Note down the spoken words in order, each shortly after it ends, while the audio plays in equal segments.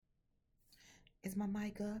Is my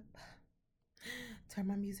mic up? Turn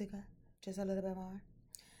my music up just a little bit more.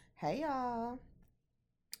 Hey y'all.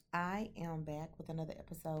 I am back with another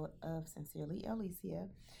episode of Sincerely Alicia.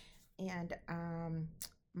 And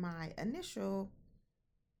my initial,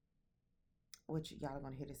 which y'all are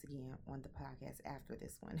gonna hear this again on the podcast after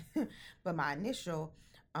this one, but my initial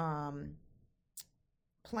um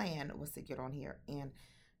plan was to get on here and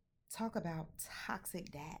talk about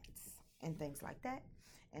toxic dads and things like that,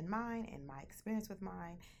 and mine and my experience with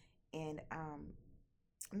mine, and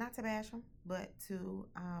not to bash them, but to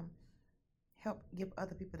help give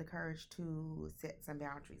other people the courage to set some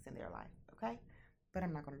boundaries in their life. Okay, but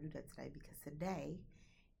I'm not going to do that today because today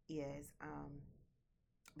is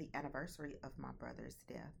the anniversary of my brother's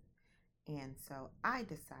death, and so I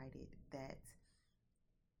decided that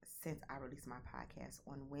since I release my podcast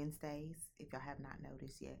on Wednesdays, if y'all have not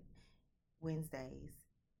noticed yet, Wednesdays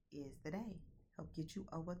is the day. Help get you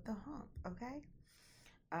over the hump, okay?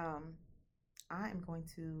 Um, I am going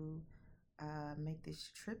to make this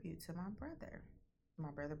tribute to my brother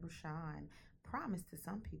Brushaun. Promise to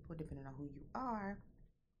some people, depending on who you are,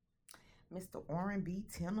 Mr. R&B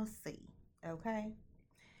Tennessee, okay?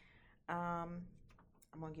 I'm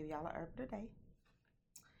gonna give y'all a herb of the day.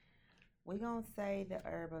 We're gonna say the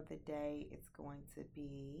herb of the day is going to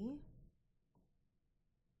be.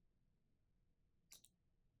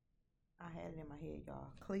 I had it in my head,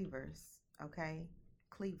 y'all. Cleavers, okay?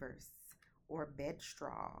 Cleavers or bed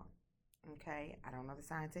straw, okay? I don't know the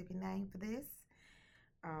scientific name for this,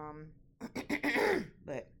 um,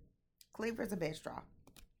 but cleavers or bed straw.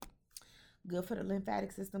 Good for the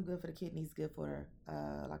lymphatic system, good for the kidneys, good for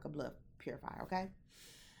like a blood purifier, okay?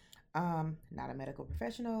 Not a medical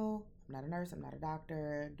professional. I'm not a nurse. I'm not a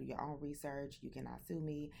doctor. Do your own research. You cannot sue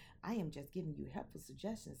me. I am just giving you helpful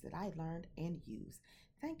suggestions that I learned and used.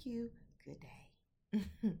 Thank you. Good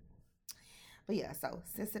day. But yeah, so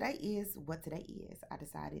since today is what today is, I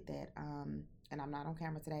decided that and I'm not on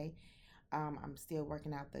camera today. I'm still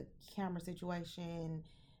working out the camera situation.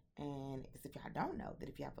 And because if y'all don't know that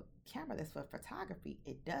if you have a camera that's for photography,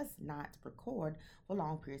 it does not record for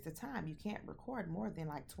long periods of time. You can't record more than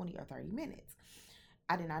like 20 or 30 minutes.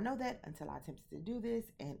 I did not know that until I attempted to do this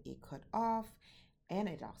and it cut off and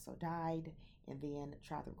it also died, and then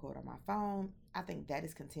tried to record on my phone. I think that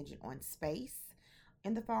is contingent on space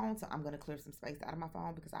in the phone, so I'm going to clear some space out of my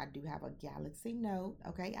phone because I do have a Galaxy Note,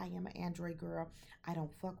 okay? I am an Android girl. I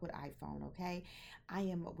don't fuck with iPhone, okay? I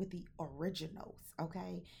am with the originals,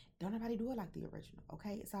 okay? Don't nobody do it like the original,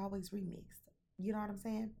 okay? It's always remixed. You know what I'm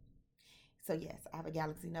saying? So yes, I have a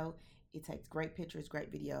Galaxy Note. It takes great pictures,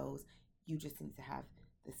 great videos. You just need to have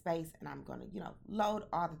the space, and I'm going to, load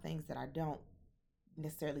all the things that I don't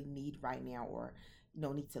necessarily need right now, or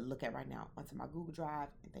need to look at right now, onto my Google Drive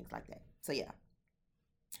and things like that. So yeah.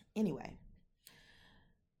 Anyway,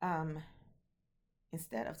 um,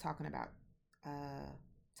 instead of talking about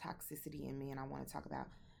toxicity in men, I want to talk about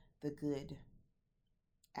the good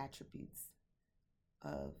attributes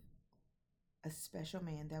of a special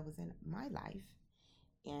man that was in my life,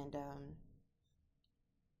 and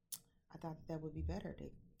I thought that would be better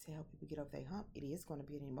to help people get over their hump. It is going to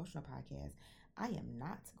be an emotional podcast. I am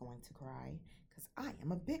not going to cry because I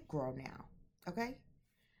am a big girl now. Okay,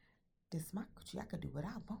 this is my Gucci. I could do what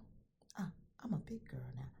I want. I'm a big girl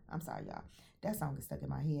now. I'm sorry, y'all. That song is stuck in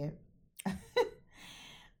my head.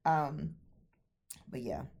 um, but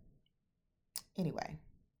yeah. Anyway,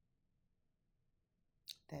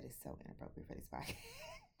 that is so inappropriate for this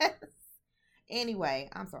podcast. Anyway,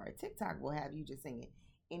 I'm sorry. TikTok will have you just singing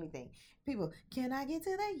anything. People, can I get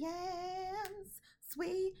to the yams?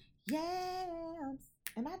 Sweet yams.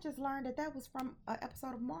 And I just learned that was from an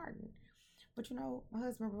episode of Martin. But my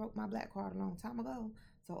husband broke my black card a long time ago,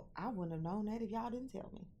 so I wouldn't have known that if y'all didn't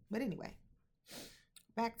tell me. But anyway,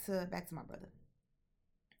 back to my brother.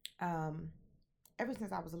 Ever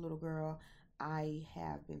since I was a little girl, I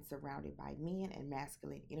have been surrounded by men and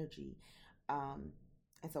masculine energy. And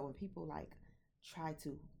so when people like try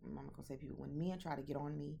to, I'm not gonna say people, when men try to get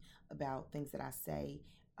on me about things that I say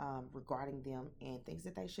regarding them and things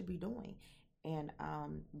that they should be doing, and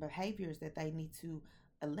behaviors that they need to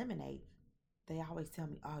eliminate, they always tell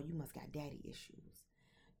me, "Oh, you must got daddy issues.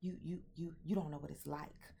 You don't know what it's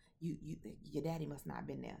like. Your daddy must not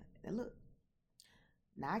been there." And look,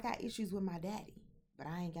 now I got issues with my daddy, but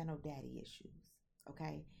I ain't got no daddy issues.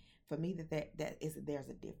 Okay, for me there's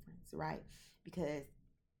a difference, right? Because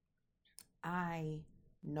I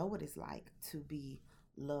know what it's like to be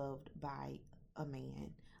loved by a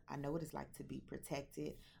man. I know what it's like to be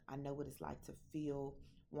protected. I know what it's like to feel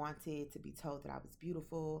wanted, to be told that I was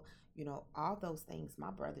beautiful. All those things my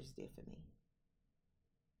brothers did for me.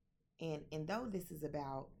 And though this is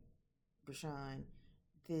about Brushaun,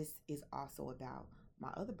 this is also about my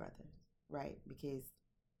other brother, right? Because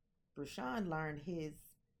Brushaun learned his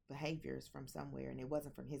behaviors from somewhere, and it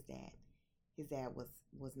wasn't from his dad. His dad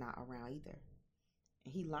was not around either,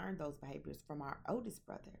 and he learned those behaviors from our oldest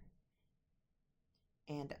brother.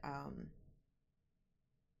 And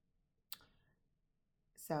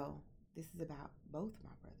so this is about both my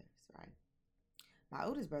brothers, right? My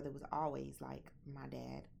oldest brother was always like my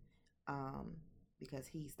dad, um, because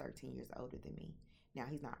he's 13 years older than me. Now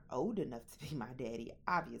he's not old enough to be my daddy,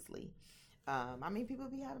 obviously. I mean, people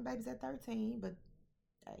be having babies at 13, but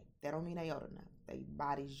hey, that don't mean they old enough. They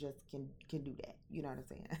bodies just can do that. You know what I'm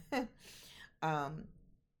saying? um,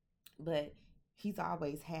 but he's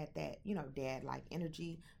always had that, dad like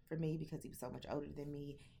energy for me because he was so much older than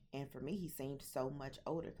me. And for me, he seemed so much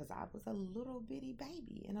older because I was a little bitty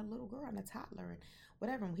baby and a little girl and a toddler and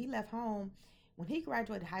whatever. When he left home, when he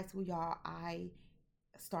graduated high school, y'all, I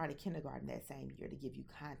started kindergarten that same year. To give you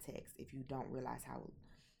context, if you don't realize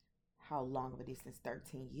how long of a distance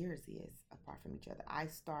 13 years is apart from each other. I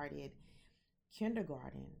started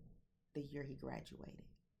kindergarten the year he graduated.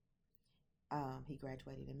 He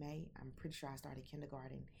graduated in May. I'm pretty sure I started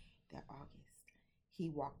kindergarten that August. He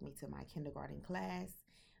walked me to my kindergarten class,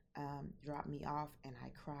 dropped me off, and I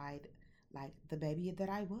cried like the baby that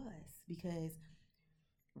I was because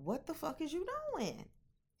what the fuck is you doing?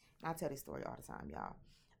 I tell this story all the time, y'all.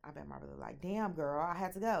 I bet my brother like, damn girl, I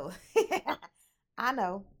had to go.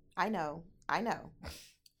 I know, I know.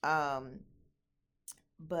 Um,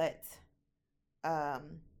 but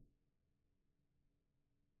um,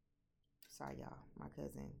 sorry y'all, my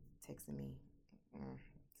cousin texted me.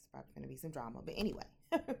 It's about to be some drama, but anyway,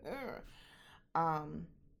 um,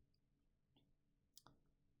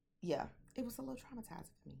 yeah, it was a little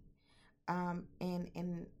traumatizing for me.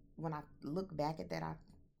 And when I look back at that, I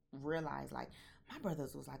realized like my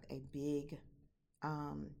brothers was like a big,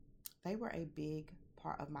 um, they were a big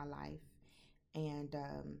part of my life, and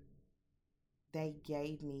they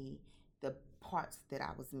gave me the parts that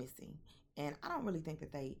I was missing. And I don't really think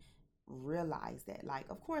that they realize that. Like,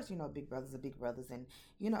 of course, big brothers are big brothers, and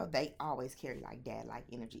they always carry like dad like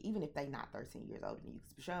energy, even if they not 13 years older than you.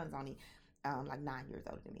 Because Brushawn's only like 9 years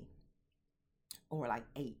older than me, or like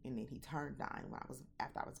 8, and then he turned 9 when I was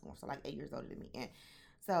after I was born, so like 8 years older than me. And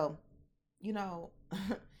so, you know,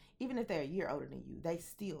 even if they're a year older than you, they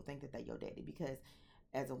still think that they're your daddy because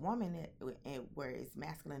as a woman, where it's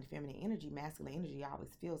masculine energy always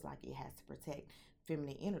feels like it has to protect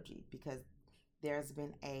feminine energy because there's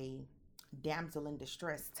been a damsel in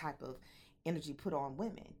distress type of energy put on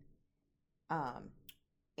women. Um,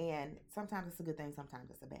 and sometimes it's a good thing, sometimes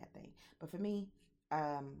it's a bad thing. But for me,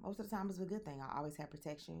 most of the time it's a good thing. I always have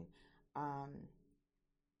protection. Um,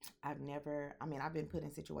 I've been put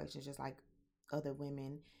in situations just like other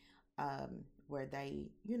women, where they,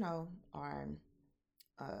 are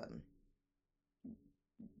um,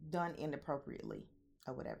 done inappropriately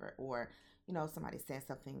or whatever, or somebody says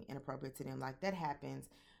something inappropriate to them. Like that happens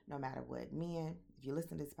no matter what. Men, if you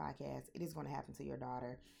listen to this podcast, it is going to happen to your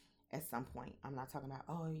daughter at some point. I'm not talking about,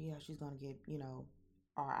 oh yeah, she's going to get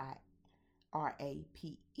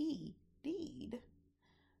RAPE deed.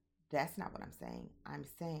 That's not what I'm saying. I'm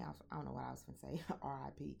saying I don't know what I was going to say.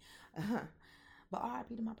 RIP, but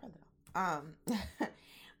RIP to my brother.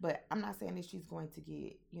 But I'm not saying that she's going to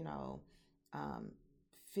get um,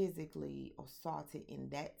 physically assaulted in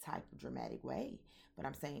that type of dramatic way. But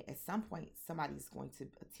I'm saying at some point somebody's going to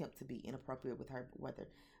attempt to be inappropriate with her, whether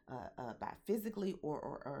by physically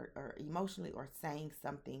or emotionally, or saying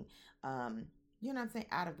something, you know what I'm saying,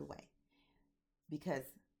 out of the way, because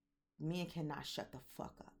men cannot shut the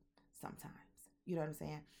fuck up sometimes. You know what I'm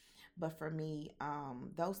saying? But for me,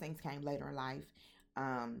 those things came later in life.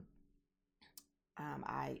 Um,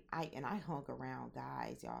 I hung around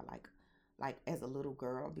guys, y'all, like as a little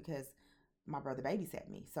girl because my brother babysat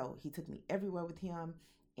me, so he took me everywhere with him,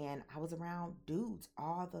 and I was around dudes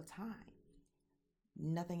all the time.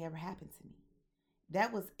 Nothing ever happened to me.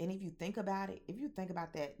 That was, and if you think about it, if you think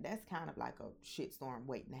about that, that's kind of like a shitstorm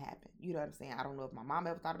waiting to happen. You know what I'm saying? I don't know if my mom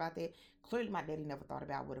ever thought about that. Clearly, my daddy never thought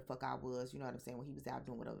about where the fuck I was. You know what I'm saying? When he was out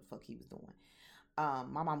doing whatever the fuck he was doing.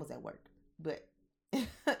 My mom was at work, but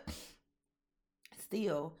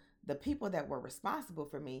still, the people that were responsible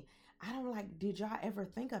for me, I don't like. Did y'all ever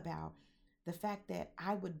think about the fact that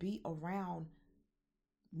I would be around,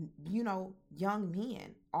 young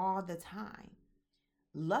men all the time?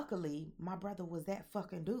 Luckily, my brother was that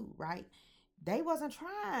fucking dude, right? They wasn't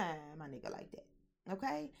trying my nigga like that.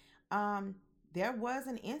 Okay? Um, there was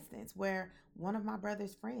an instance where one of my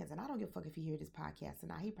brother's friends, and I don't give a fuck if he hear this podcast or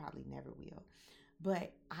not, he probably never will.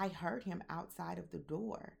 But I heard him outside of the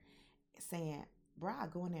door saying, bro, I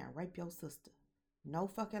go in there and rape your sister. No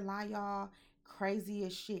fucking lie, y'all. Crazy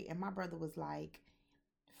as shit. And my brother was like,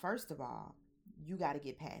 first of all, you got to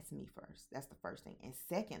get past me first. That's the first thing. And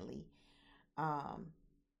secondly, um,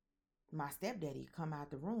 my stepdaddy come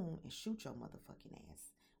out the room and shoot your motherfucking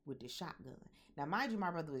ass with this shotgun. Now, mind you,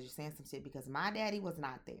 my brother was just saying some shit because my daddy was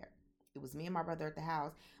not there. It was me and my brother at the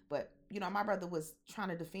house. But, you know, my brother was trying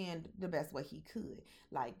to defend the best way he could.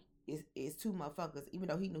 Like, it's two motherfuckers, even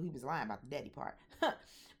though he knew he was lying about the daddy part. But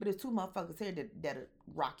it's two motherfuckers here that'll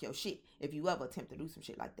rock your shit if you ever attempt to do some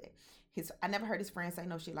shit like that. I never heard his friends say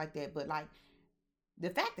no shit like that. But, like, the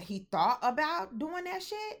fact that he thought about doing that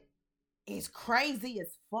shit is crazy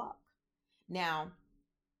as fuck. Now,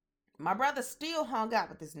 my brother still hung out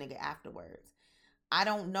with this nigga afterwards. I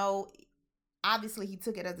don't know. Obviously, he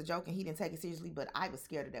took it as a joke and he didn't take it seriously, but I was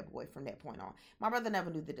scared of that boy from that point on. My brother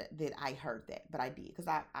never knew that I heard that, but I did because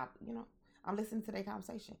I'm listening to their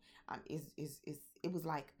conversation. It was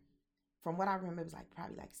like, from what I remember, it was like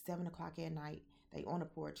probably like 7 o'clock at night. They on the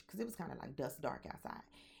porch because it was kind of like dusk dark outside.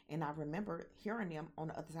 And I remember hearing them on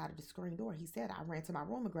the other side of the screen door. He said, I ran to my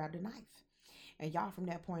room and grabbed a knife. And y'all, from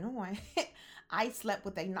that point on, I slept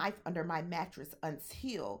with a knife under my mattress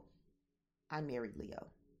until I married Leo.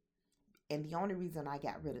 And the only reason I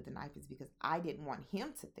got rid of the knife is because I didn't want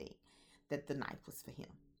him to think that the knife was for him.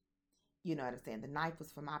 You know what I'm saying? The knife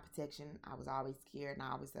was for my protection. I was always scared, and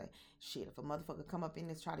I always say, shit, if a motherfucker come up in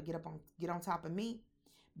this, try to get on top of me,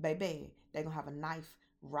 baby, they gonna have a knife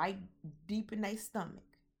right deep in their stomach.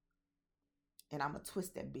 And I'm gonna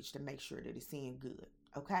twist that bitch to make sure that it's seeing good.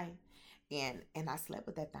 Okay? And I slept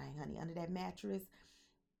with that thing, honey, under that mattress.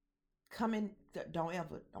 Don't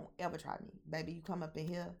ever try me. Baby, you come up in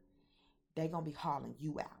here, they gonna be hauling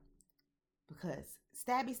you out. Because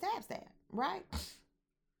stabby stab, right?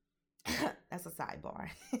 That's a sidebar.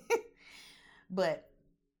 But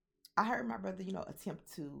I heard my brother,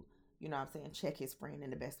 attempt to, check his friend in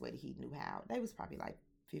the best way that he knew how. They was probably like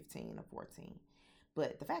 15 or 14.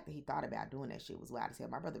 But the fact that he thought about doing that shit was wild as hell.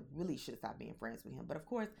 My brother really should have stopped being friends with him. But of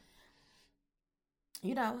course,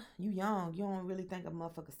 you young, you don't really think a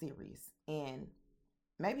motherfucker serious. And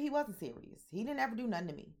maybe he wasn't serious. He didn't ever do nothing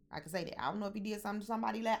to me. I can say that. I don't know if he did something to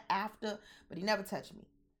somebody after, but he never touched me.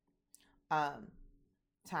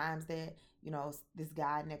 Times that, this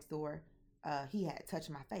guy next door, he had touched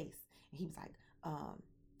my face. And he was like,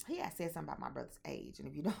 he had said something about my brother's age. And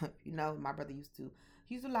if you know, my brother used to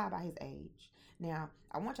lie about his age. Now,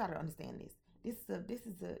 I want y'all to understand this. This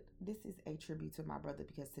is a tribute to my brother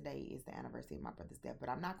because today is the anniversary of my brother's death. But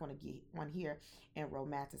I'm not going to get on here and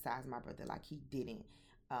romanticize my brother like he didn't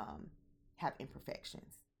have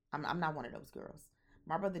imperfections. I'm not one of those girls.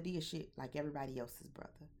 My brother did shit like everybody else's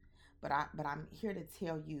brother. But I'm here to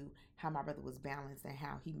tell you how my brother was balanced and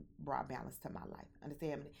how he brought balance to my life.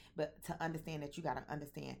 Understand me? But to understand that, you got to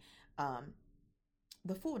understand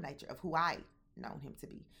the full nature of who I known him to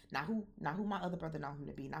be. Not who my other brother known him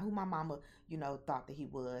to be. Not who my mama, thought that he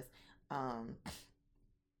was.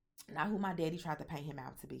 Not who my daddy tried to paint him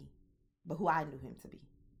out to be. But who I knew him to be.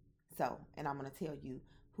 So, and I'm going to tell you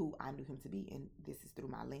who I knew him to be. And this is through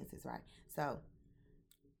my lenses, right? So,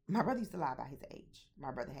 my brother used to lie about his age.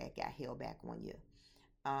 My brother had got held back 1 year.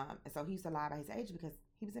 And so he used to lie about his age because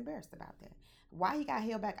he was embarrassed about that. Why he got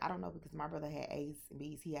held back, I don't know, because my brother had A's and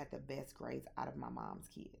B's. He had the best grades out of my mom's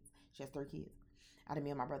kids. She has 3 kids. Out of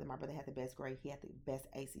me and my brother had the best grade. He had the best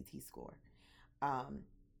ACT score.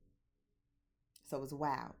 So it was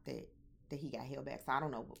wild that he got held back. So I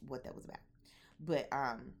don't know what that was about. But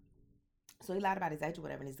so he lied about his age or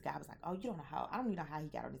whatever. And this guy was like, oh, you don't know how, I don't even know how he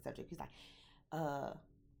got on this subject. He's like,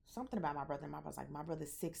 something about my brother. And my brother's like, my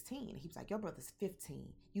brother's 16. He was like, your brother's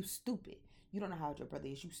 15. You stupid. You don't know how old your brother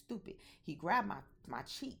is. You stupid. He grabbed my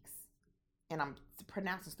cheeks. And I'm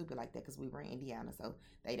pronouncing stupid like that because we were in Indiana, so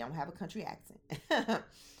they don't have a country accent.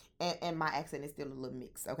 and my accent is still a little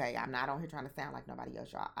mixed, okay? I'm not on here trying to sound like nobody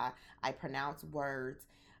else, y'all. I pronounce words,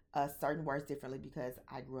 certain words differently because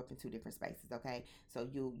I grew up in 2 different spaces, okay? So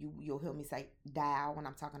you'll hear me say dial when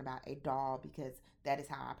I'm talking about a doll because that is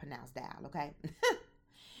how I pronounce dial, okay?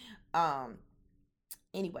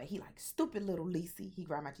 Anyway, he like, stupid little Lacey. He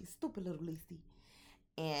grabbed my cheek, stupid little Lacey.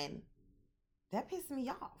 And that pissed me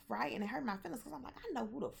off, right? And it hurt my feelings because I'm like, I know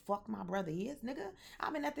who the fuck my brother is, nigga.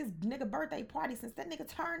 I've been at this nigga birthday party since that nigga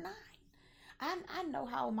turned 9. I know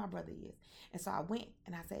how old my brother is. And so I went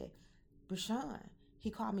and I said, Brushaun, he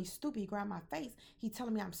called me stupid. He grabbed my face. He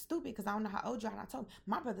telling me I'm stupid because I don't know how old you are. And I told him,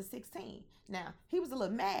 my brother's 16. Now, he was a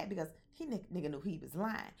little mad because nigga knew he was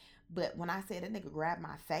lying. But when I said that nigga grabbed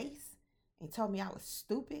my face and told me I was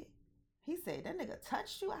stupid, he said, that nigga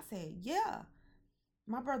touched you? I said, yeah.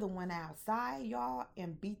 My brother went outside, y'all,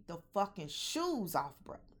 and beat the fucking shoes off,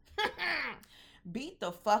 bro. Beat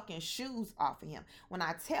the fucking shoes off of him. When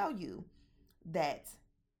I tell you that,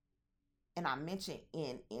 and I mentioned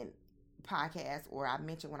in podcasts, or I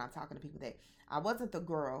mentioned when I'm talking to people, that I wasn't the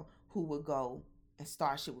girl who would go and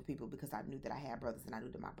start shit with people because I knew that I had brothers and I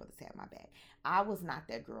knew that my brothers had my back. I was not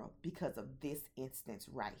that girl because of this instance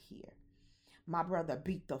right here. My brother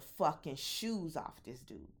beat the fucking shoes off this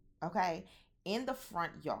dude, okay? In the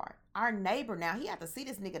front yard. Our neighbor now, he had to see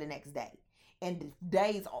this nigga the next day. And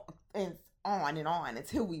days on and on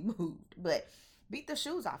until we moved. But beat the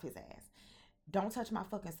shoes off his ass. Don't touch my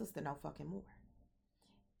fucking sister no fucking more.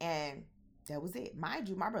 And that was it. Mind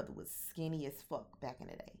you, my brother was skinny as fuck back in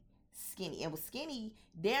the day. Skinny. And was skinny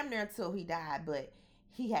damn near until he died, but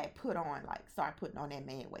he had put on, like, started putting on that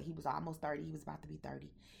man weight. He was almost 30. He was about to be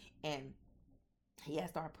 30. And he had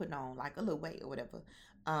started putting on like a little weight or whatever.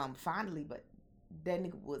 Finally, but that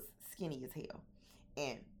nigga was skinny as hell.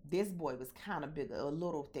 And this boy was kind of bigger, a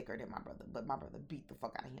little thicker than my brother, but my brother beat the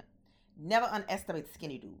fuck out of him. Never underestimate the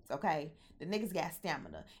skinny dudes, okay? The niggas got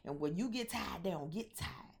stamina. And when you get tired, they don't get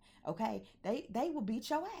tired. Okay? They will beat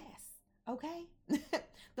your ass. Okay?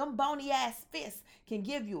 Them bony ass fists can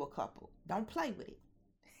give you a couple. Don't play with it.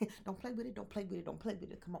 Don't play with it. Don't play with it. Don't play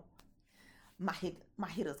with it. Come on. My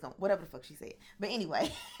hitter's gone. Whatever the fuck she said. But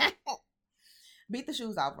anyway. Beat the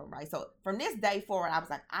shoes off him, right? So from this day forward, I was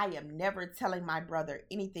like, I am never telling my brother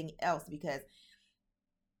anything else because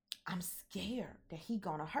I'm scared that he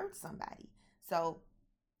gonna hurt somebody. So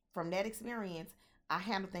from that experience, I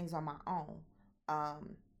handled things on my own.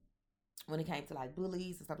 When it came to like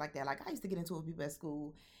bullies and stuff like that, like I used to get into it with people at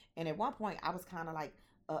school, and at one point I was kind of like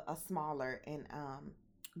a smaller and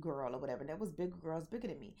girl or whatever. There was bigger girls bigger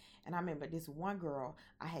than me, and I remember this one girl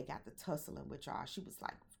I had got the tussling with, y'all. She was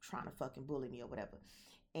like trying to fucking bully me or whatever,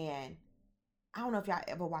 and I don't know if y'all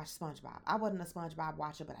ever watched SpongeBob. I wasn't a SpongeBob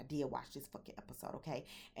watcher, but I did watch this fucking episode, okay?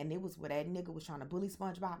 And it was where that nigga was trying to bully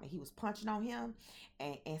SpongeBob and he was punching on him.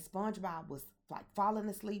 And SpongeBob was like falling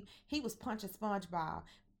asleep. He was punching SpongeBob,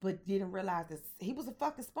 but didn't realize this. He was a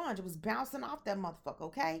fucking sponge. It was bouncing off that motherfucker,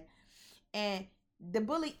 okay? And the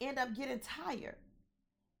bully ended up getting tired.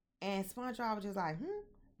 And SpongeBob was just like,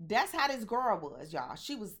 That's how this girl was, y'all.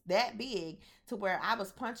 She was that big to where I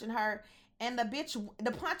was punching her, and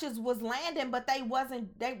the punches was landing, but they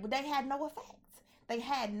wasn't. They had no effect. They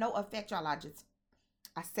had no effect, y'all.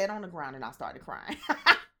 I sat on the ground and I started crying.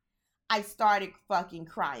 I started fucking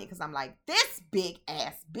crying because I'm like, this big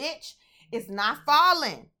ass bitch is not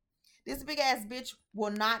falling. This big ass bitch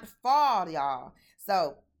will not fall, y'all.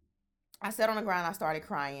 So I sat on the ground. I started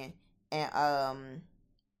crying, and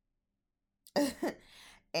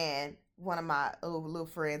and one of my little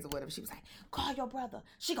friends or whatever, she was like, call your brother.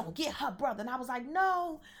 She gonna get her brother. And I was like,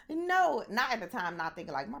 no. Not at the time, not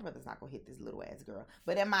thinking like, my brother's not gonna hit this little ass girl.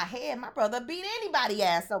 But in my head, my brother beat anybody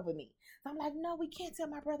ass over me. So I'm like, no, we can't tell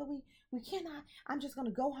my brother. We cannot. I'm just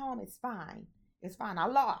gonna go home. It's fine. It's fine. I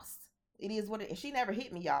lost. It is what it is. She never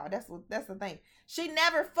hit me, y'all. That's the thing. She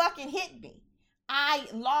never fucking hit me. I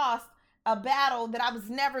lost a battle that I was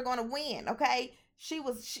never gonna win, okay?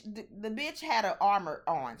 The bitch had an armor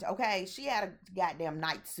on, okay? She had a goddamn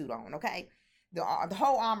night suit on, okay? The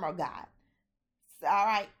whole armor got. All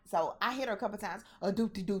right, so I hit her a couple times. A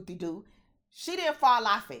doopty doopty doo. She didn't fall,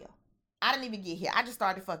 I fell. I didn't even get hit. I just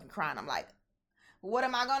started fucking crying. I'm like, what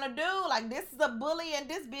am I gonna do? Like, this is a bully and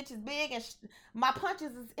this bitch is big and my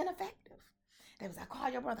punches is ineffective. They was like,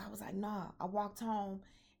 call your brother. I was like, nah. I walked home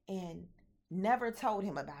and never told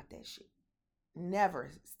him about that shit.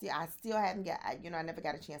 Never. I still hadn't got, I never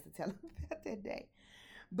got a chance to tell him about that day.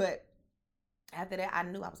 But after that, I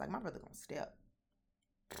knew. I was like, my brother gonna step.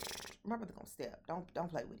 My brother gonna step. Don't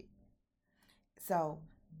play with it. So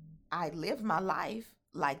I lived my life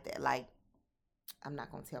like that. Like, I'm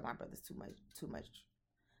not gonna tell my brothers too much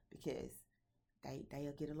because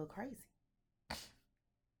they'll get a little crazy.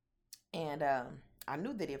 And I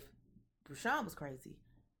knew that if Brushaun was crazy,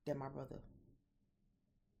 then my brother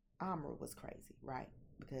Amr was crazy, right?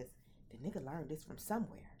 Because the nigga learned this from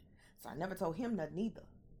somewhere. So I never told him nothing either.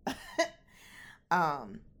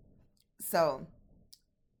 So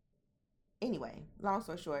anyway, long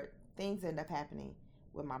story short, things end up happening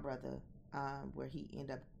with my brother, where he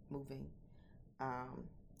ended up moving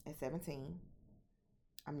at 17.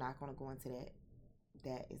 I'm not going to go into that.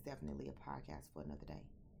 That is definitely a podcast for another day.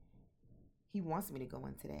 He wants me to go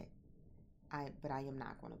into that. But I am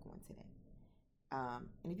not going to go into that.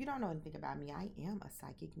 And if you don't know anything about me, I am a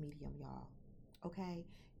psychic medium, y'all. Okay?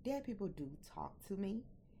 Dead people do talk to me.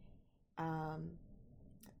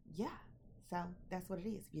 Yeah. So that's what it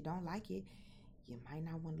is. If you don't like it, you might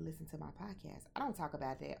not want to listen to my podcast. I don't talk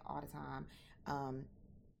about that all the time. Um,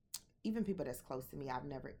 Even people that's close to me, I've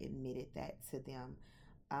never admitted that to them.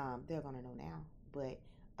 They're gonna know now. But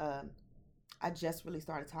um, I just really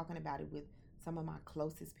started talking about it with some of my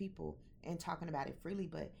closest people and talking about it freely.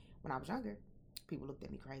 But when I was younger, people looked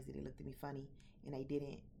at me crazy. They looked at me funny, and they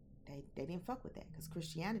didn't fuck with that because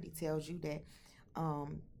Christianity tells you that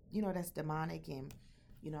that's demonic, and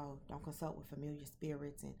don't consult with familiar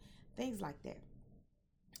spirits and things like that.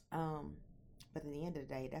 Um, but at the end of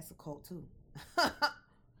the day, that's a cult too.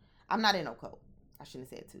 I'm not in no cult. I shouldn't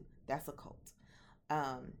have said too. That's a cult.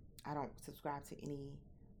 Um, I don't subscribe to any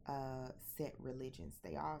set religions.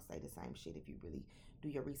 They all say the same shit if you really do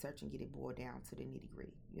your research and get it boiled down to the nitty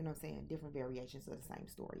gritty. You know what I'm saying? Different variations of the same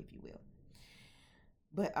story, if you will.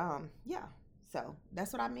 But yeah. So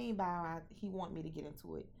that's what I mean by he want me to get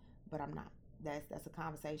into it, but I'm not. That's a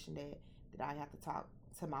conversation that I have to talk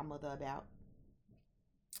to my mother about,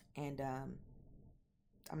 and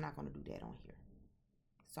I'm not gonna do that on here.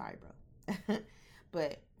 Sorry, bro.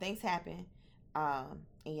 But things happen,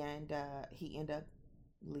 and he ended up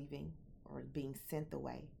leaving or being sent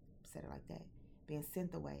away. Said it like that. Being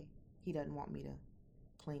sent away. He doesn't want me to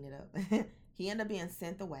clean it up. He ended up being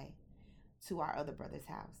sent away to our other brother's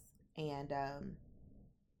house, and I,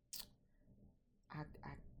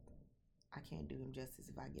 I I can't do him justice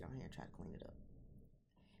if I get on here and try to clean it up.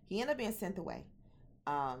 He ended up being sent away.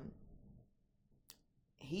 Um,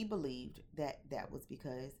 he believed that that was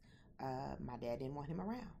because my dad didn't want him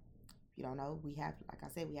around. If you don't know, we have, like I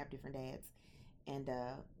said, we have different dads, and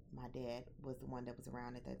my dad was the one that was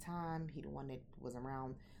around at that time. He the one that was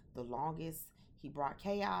around the longest. He brought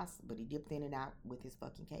chaos, but he dipped in and out with his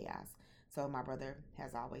fucking chaos. So my brother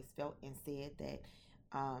has always felt and said that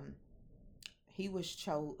um, he was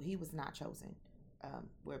not chosen.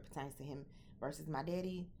 Where it pertains to him versus my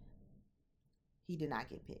daddy, he did not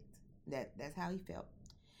get picked. That's how he felt.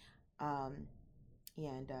 Um,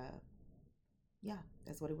 and yeah,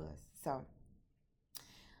 that's what it was. So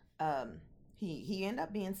um, he ended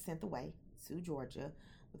up being sent away to Georgia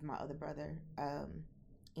with my other brother.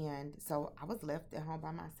 And so I was left at home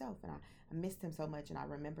by myself, and I missed him so much. And I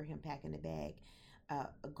remember him packing a bag,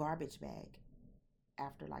 a garbage bag,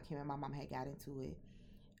 after like him and my mom had got into it,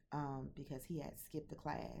 because he had skipped the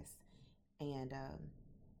class, and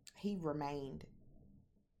he remained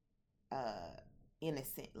uh,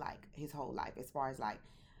 innocent like his whole life. As far as like,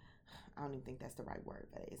 I don't even think that's the right word,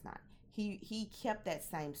 but it's not. He kept that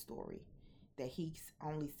same story that he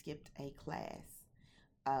only skipped a class,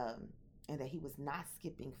 um, and that he was not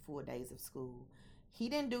skipping 4 days of school. He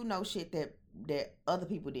didn't do no shit that other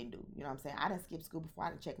people didn't do. You know what I'm saying? I didn't skip school before. I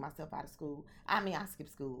didn't check myself out of school. I mean, I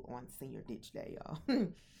skipped school on senior ditch day, y'all.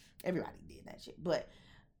 Everybody did that shit. But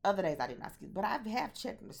other days I did not skip. But I have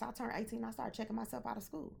checked. So I turned 18, I started checking myself out of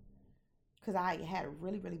school. Because I had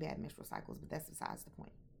really, really bad menstrual cycles. But that's besides the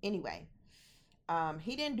point. Anyway,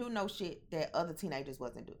 he didn't do no shit that other teenagers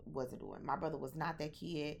wasn't doing. My brother was not that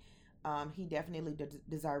kid. He definitely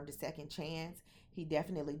deserved a second chance. He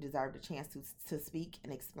definitely deserved a chance to speak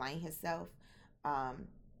and explain himself. Um,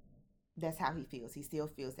 that's how he feels. He still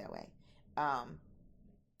feels that way. Um,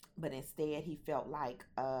 but instead, he felt like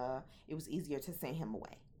it was easier to send him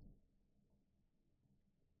away.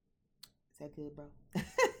 Is that good, bro?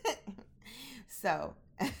 So,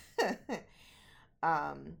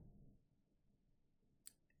 um,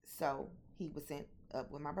 so he was sent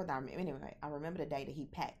up with my brother. Anyway, I remember the day that he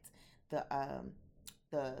packed the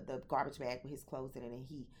the garbage bag with his clothes in it, and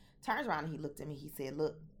he turns around and he looked at me. He said,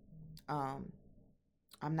 "Look, um,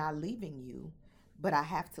 I'm not leaving you, but I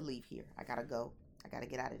have to leave here. I gotta go. I gotta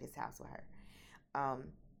get out of this house with her. Um,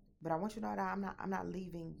 but I want you to know that I'm not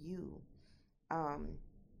leaving you. Um,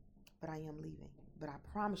 but I am leaving. But I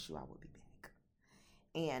promise you I will be back."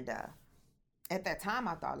 And at that time,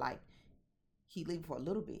 I thought like he leave for a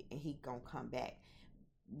little bit and he gonna come back.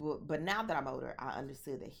 But now that I'm older, I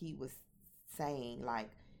understood that he was saying like,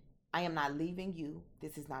 I am not leaving you.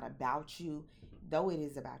 This is not about you, though it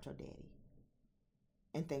is about your daddy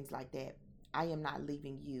and things like that. I am not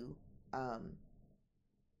leaving you.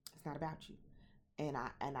 It's not about you. And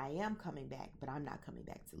I am coming back, but I'm not coming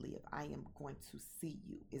back to live. I am going to see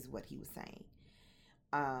you, is what he was saying.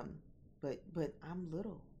 Um, but I'm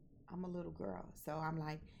little. I'm a little girl. So I'm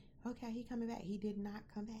like, okay, he coming back. He did not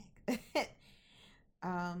come back.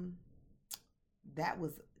 um, that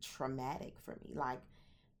was traumatic for me. Like,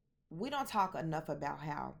 we don't talk enough about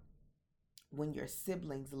how when your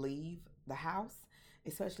siblings leave the house,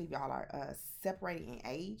 especially if y'all are separated in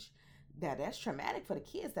age, that's traumatic for the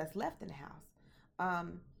kids that's left in the house.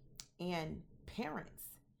 Um, and parents,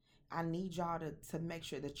 I need y'all to make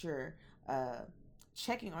sure that you're uh,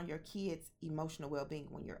 checking on your kids' emotional well-being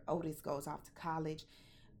when your oldest goes off to college.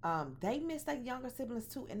 They miss their younger siblings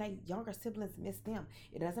too, and their younger siblings miss them.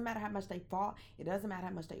 It doesn't matter how much they fought, it doesn't matter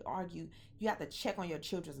how much they argue. You have to check on your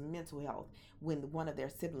children's mental health when one of their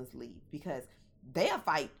siblings leave, because they'll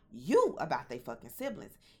fight you about their fucking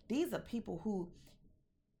siblings. These are people who,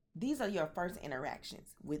 these are your first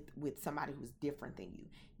interactions with somebody who's different than you.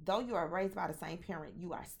 Though you are raised by the same parent,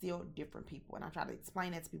 you are still different people. And I try to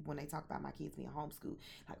explain that to people when they talk about my kids being homeschooled,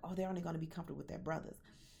 like, oh, they're only going to be comfortable with their brothers.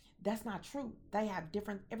 That's not true. They have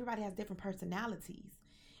different, everybody has different personalities.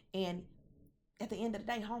 And at the end of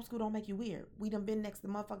the day, homeschool don't make you weird. We done been next to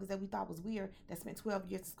motherfuckers that we thought was weird that spent 12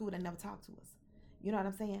 years in school that never talked to us. You know what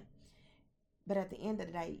I'm saying? But at the end of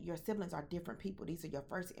the day, your siblings are different people. These are your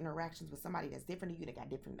first interactions with somebody that's different than you, that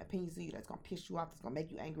got different opinions than you, that's gonna piss you off, that's gonna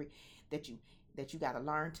make you angry, that you gotta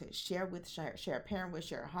learn to share with, share a parent with,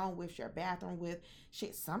 share a home with, share a bathroom with,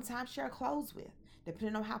 shit, sometimes share clothes with,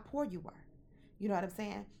 depending on how poor you are. You know what I'm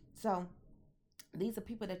saying? So these are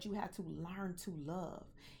people that you have to learn to love,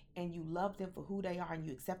 and you love them for who they are, and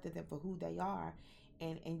you accepted them for who they are,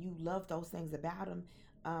 and you love those things about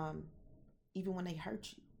them, even when they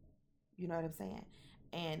hurt you. You know what I'm saying?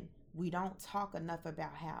 And we don't talk enough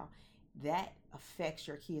about how that affects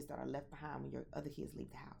your kids that are left behind when your other kids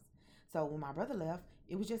leave the house. So when my brother left,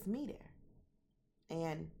 it was just me there.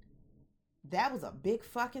 And that was a big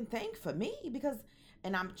fucking thing for me, because,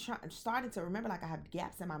 and I'm starting to remember, like, I have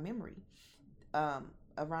gaps in my memory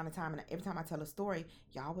around the time, and every time I tell a story,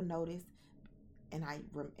 y'all will notice, and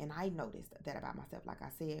I noticed that about myself. Like I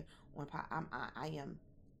said, I am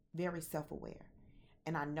very self-aware.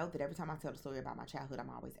 And I know that every time I tell the story about my childhood, I'm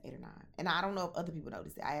always 8 or 9. And I don't know if other people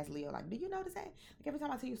notice it. I asked Leo, like, do you notice that? Like, every time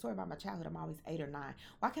I tell you a story about my childhood, I'm always 8 or 9.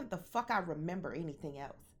 Why can't the fuck I remember anything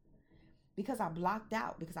else? Because I blocked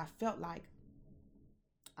out. Because I felt like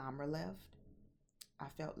Amr left. I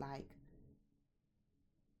felt like,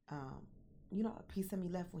 a piece of me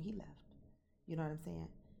left when he left. You know what I'm saying?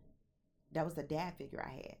 That was the dad figure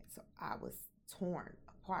I had. So I was torn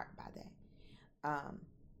apart by that.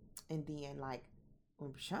 And then, like,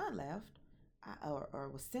 when Brushaun left, or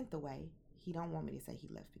was sent away, he don't want me to say he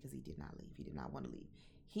left, because he did not leave. He did not want to leave.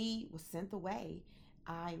 He was sent away.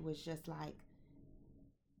 I was just like,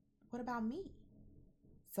 what about me?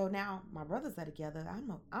 So now my brothers are together.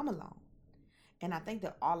 I'm alone. And I think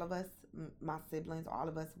that all of us, my siblings, all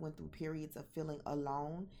of us went through periods of feeling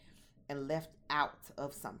alone and left out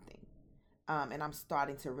of something. And I'm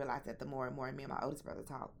starting to realize that the more and more me and my oldest brother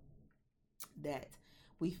talk, that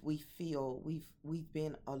we feel we've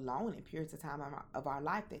been alone in periods of time of our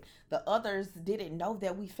life that the others didn't know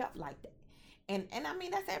that we felt like that. And I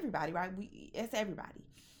mean, that's everybody, right? It's everybody.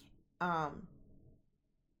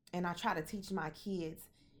 And I try to teach my kids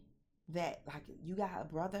that, like, you got a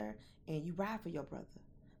brother and you ride for your brother,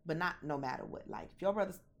 but not no matter what. Like, if your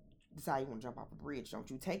brother decide you want to jump off a bridge,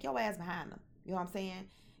 don't you take your ass behind them. You know what I'm saying?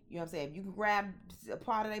 You know what I'm saying? If you can grab a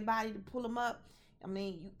part of their body to pull them up, I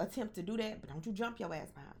mean, you attempt to do that, but don't you jump your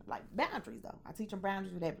ass behind them. Like, boundaries, though. I teach them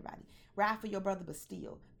boundaries with everybody. Ride for your brother, but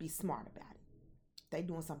still be smart about it. If they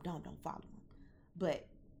doing something dumb, don't follow them. But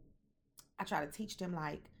I try to teach them,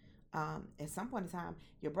 like, at some point in time,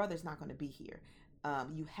 your brother's not going to be here.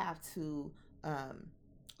 You have to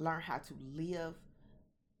learn how to live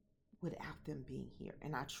without them being here.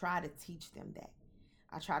 And I try to teach them that.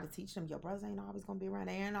 I try to teach them, your brothers ain't always going to be around.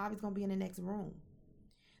 They ain't always going to be in the next room.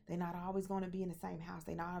 They're not always going to be in the same house.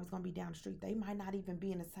 They're not always going to be down the street. They might not even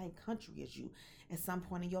be in the same country as you at some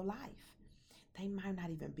point in your life. They might not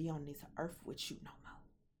even be on this earth with you no more.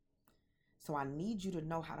 So I need you to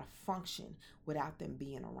know how to function without them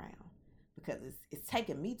being around, because it's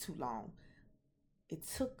taken me too long. It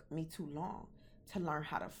took me too long to learn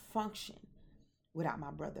how to function without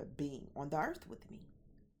my brother being on the earth with me.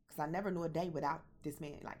 Because I never knew a day without this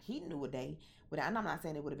man. Like, he knew a day without, and I'm not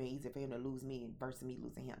saying it would have been easier for him to lose me versus me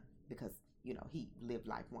losing him, because, he lived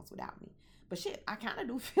life once without me. But shit, I kind of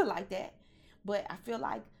do feel like that. But I feel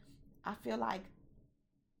like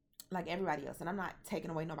everybody else, and I'm not taking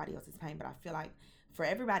away nobody else's pain, but I feel like for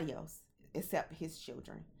everybody else, except his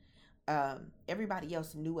children, everybody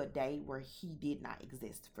else knew a day where he did not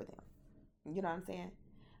exist for them. You know what I'm saying?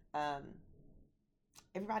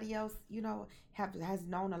 Everybody else, has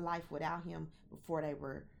known a life without him before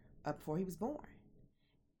he was born.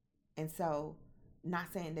 And so,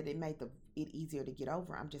 not saying that it made it easier to get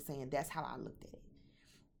over. I'm just saying that's how I looked at it.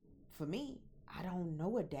 For me, I don't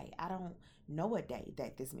know a day. I don't know a day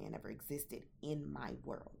that this man ever existed in my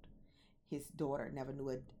world. His daughter never knew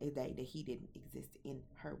a day that he didn't exist in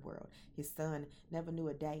her world. His son never knew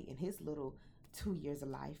a day in his little 2 years of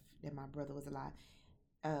life that my brother was alive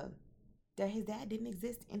that his dad didn't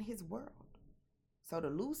exist in his world. So to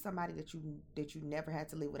lose somebody that you never had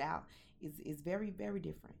to live without is very, very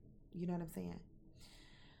different. You know what I'm saying?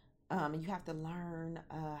 And you have to learn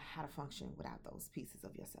how to function without those pieces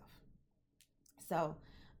of yourself. So,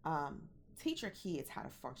 um, teach your kids how to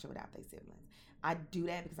function without their siblings. I do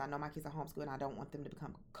that because I know my kids are homeschooled and I don't want them to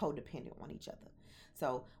become codependent on each other.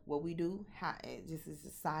 So, what we do, just as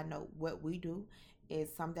a side note, what we do is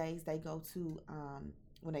some days they go to,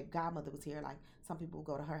 when their godmother was here, like some people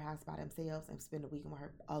go to her house by themselves and spend a weekend with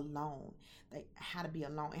her alone. They how to be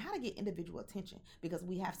alone and how to get individual attention because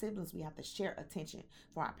we have siblings, we have to share attention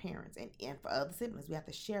for our parents and for other siblings, we have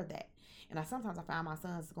to share that. And sometimes I find my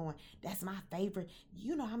sons going, that's my favorite.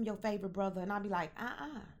 You know, I'm your favorite brother. And I'll be like,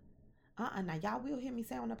 Now, y'all will hear me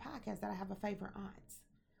say on the podcast that I have a favorite aunt.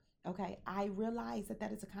 Okay. I realize that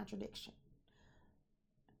that is a contradiction,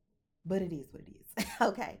 but it is what it is.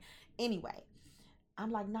 Okay. Anyway,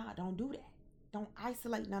 I'm like, nah, don't do that. Don't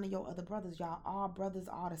isolate none of your other brothers. Y'all all brothers,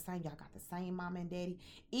 all the same. Y'all got the same mom and daddy.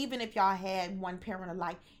 Even if y'all had one parent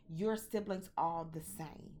alike, your siblings all the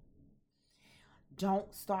same.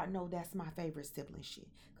 Don't start no that's my favorite sibling shit.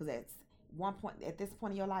 Because at this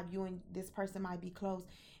point in your life, you and this person might be close,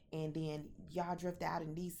 and then y'all drift out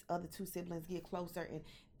and these other two siblings get closer, and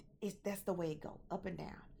that's the way it go, up and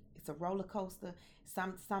down. It's a roller coaster.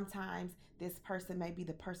 Sometimes this person may be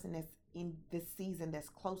the person that's in this season that's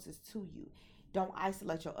closest to you. Don't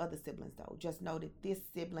isolate your other siblings though. Just know that this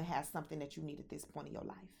sibling has something that you need at this point in your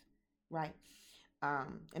life. Right?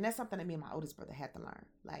 And that's something that me and my oldest brother had to learn.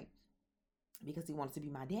 Like, because he wanted to be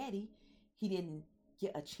my daddy, he didn't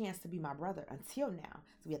get a chance to be my brother until now.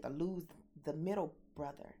 So we had to lose the middle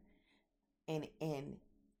brother. And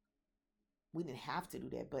we didn't have to do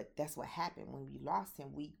that, but that's what happened. When we lost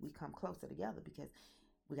him, we come closer together because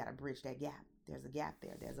we got to bridge that gap. There's a gap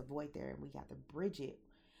there. There's a void there, and we got to bridge it.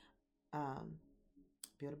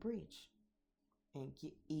 Build a bridge and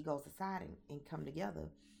get egos aside and come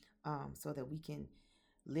together, so that we can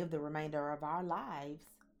live the remainder of our lives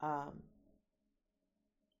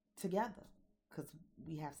together, because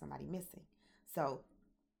we have somebody missing. So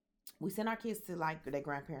we send our kids to like their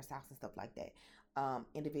grandparents' house and stuff like that,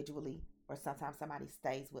 individually, or sometimes somebody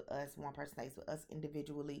stays with us. One person stays with us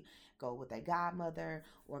individually, go with their godmother,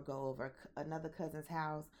 or go over another cousin's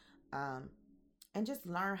house, and just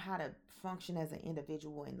learn how to function as an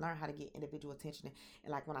individual and learn how to get individual attention.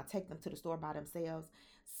 And like when I take them to the store by themselves,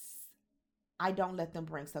 I don't let them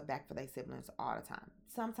bring stuff back for their siblings all the time.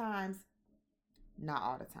 Sometimes, not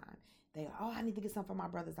all the time. They like, oh, I need to get something for my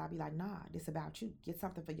brothers. I'll be like, nah, this about you. Get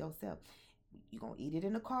something for yourself. You gonna eat it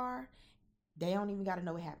in the car. They don't even gotta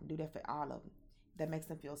know what happened. Do that for all of them. That makes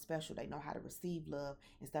them feel special. They know how to receive love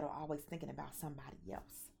instead of always thinking about somebody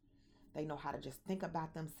else. They know how to just think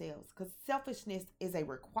about themselves, because selfishness is a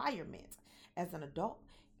requirement as an adult.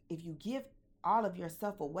 If you give all of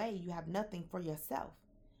yourself away, you have nothing for yourself,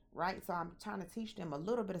 right? So I'm trying to teach them a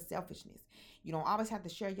little bit of selfishness. You don't always have to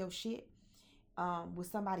share your shit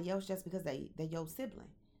with somebody else just because they're your sibling.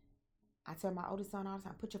 I tell my oldest son all the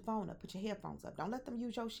time, put your phone up, put your headphones up. Don't let them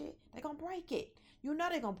use your shit. They're going to break it. You know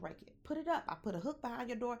they're going to break it. Put it up. I put a hook behind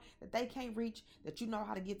your door that they can't reach, that you know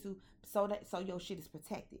how to get to, so your shit is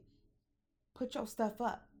protected. Put your stuff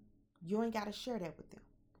up. You ain't got to share that with them.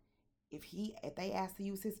 If they ask to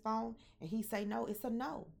use his phone and he say no, it's a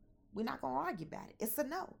no. We're not going to argue about it. It's a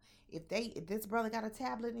no. If this brother got a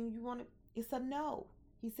tablet and you want it, it's a no.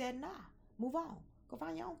 He said, nah, move on. Go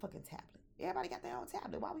find your own fucking tablet. Everybody got their own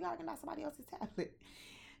tablet. Why we arguing about somebody else's tablet?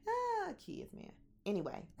 Kids, man.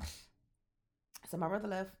 Anyway, so my brother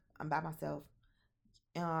left. I'm by myself.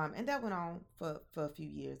 And that went on for a few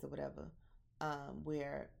years or whatever,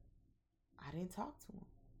 where I didn't talk to him.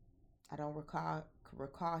 I don't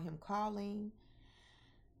recall him calling.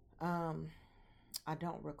 I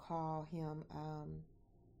don't recall him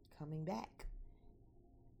coming back.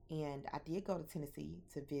 And I did go to Tennessee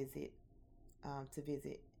to visit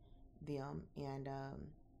them, and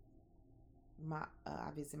I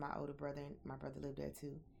visited my older brother, and my brother lived there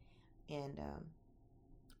too, and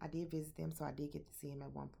I did visit them, so I did get to see him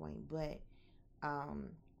at one point. But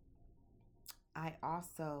I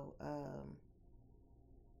also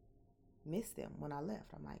missed them when I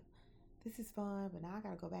left. I'm like, this is fun, but now I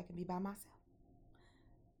gotta go back and be by myself.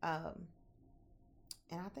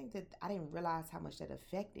 And I think that I didn't realize how much that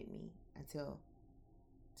affected me until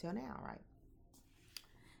now, right?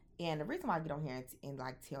 And the reason why I get on here and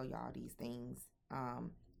like tell y'all these things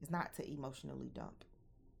is not to emotionally dump,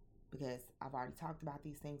 because I've already talked about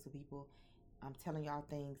these things with people. I'm telling y'all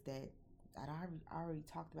things that I already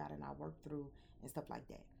talked about and I worked through and stuff like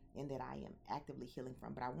that. and that I am actively healing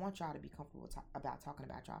from. But I want y'all to be comfortable about talking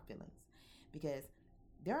about y'all feelings, because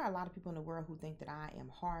there are a lot of people in the world who think that I am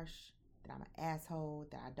harsh, that I'm an asshole,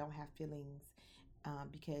 that I don't have feelings,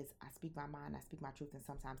 because I speak my mind, I speak my truth, and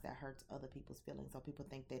sometimes that hurts other people's feelings. So people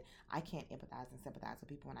think that I can't empathize and sympathize with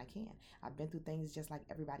people when I can. I've been through things just like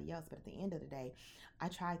everybody else, but at the end of the day, I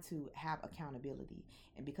try to have accountability.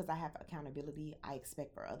 And because I have accountability, I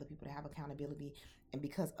expect for other people to have accountability. And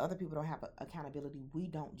because other people don't have accountability, we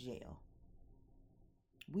don't jail.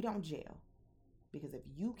 We don't jail. Because if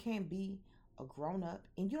you can't be a grown up,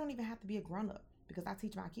 and you don't even have to be a grown up, because I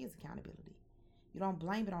teach my kids accountability. You don't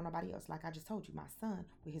blame it on nobody else. Like I just told you, my son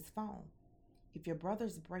with his phone. If your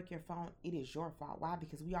brothers break your phone, it is your fault. Why?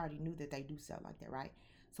 Because we already knew that they do stuff like that, right?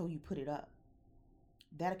 So you put it up.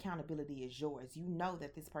 That accountability is yours. You know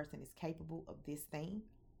that this person is capable of this thing.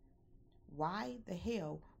 Why the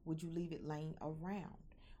hell would you leave it laying around?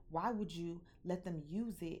 Why would you let them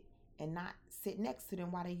use it and not sit next to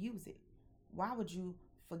them while they use it? Why would you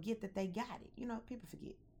forget that they got it? You know, people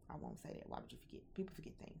forget. I won't say that. Why would you forget? People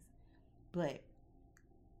forget things. But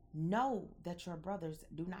know that your brothers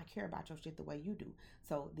do not care about your shit the way you do.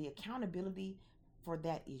 So the accountability for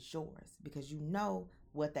that is yours, because you know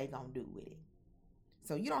what they gonna do with it.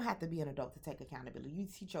 So you don't have to be an adult to take accountability. You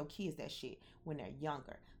teach your kids that shit when they're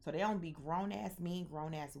younger, so they don't be grown ass men,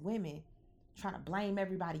 grown ass women trying to blame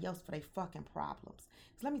everybody else for their fucking problems.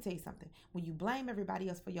 Because let me tell you something. When you blame everybody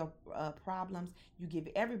else for your problems, you give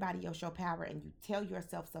everybody else your power, and you tell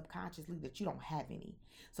yourself subconsciously that you don't have any.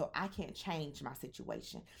 So I can't change my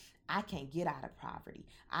situation. I can't get out of poverty.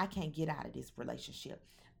 I can't get out of this relationship.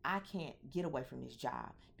 I can't get away from this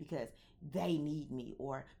job because they need me,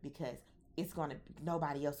 or because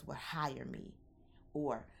nobody else will hire me,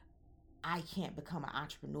 or I can't become an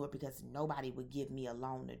entrepreneur because nobody would give me a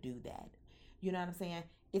loan to do that. You know what I'm saying?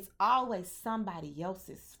 It's always somebody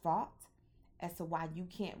else's fault as to why you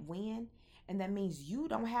can't win. And that means you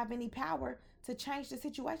don't have any power to change the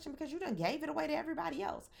situation, because you done gave it away to everybody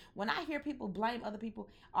else. When I hear people blame other people,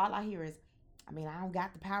 all I hear is, I don't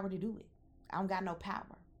got the power to do it. I don't got no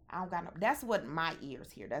power. I don't got no. That's what my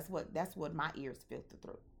ears hear. That's what my ears filter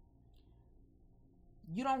through.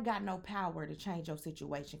 You don't got no power to change your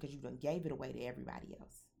situation because you done gave it away to everybody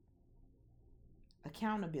else.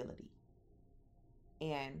 Accountability.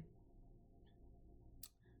 And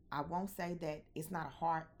I won't say that it's not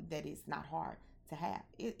hard to have.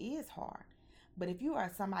 It is hard. But if you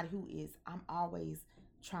are somebody who is, I'm always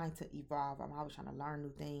trying to evolve. I'm always trying to learn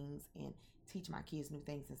new things and teach my kids new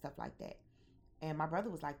things and stuff like that. And my brother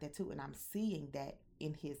was like that too. And I'm seeing that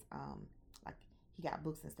in his, like he got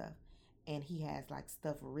books and stuff. And he has like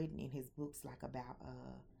stuff written in his books, like about,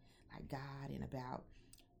 like God, and about,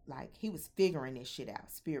 like, he was figuring this shit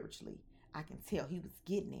out spiritually. I can tell he was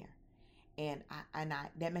getting there. And I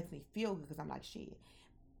that makes me feel good, because I'm like, shit.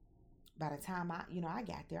 By the time I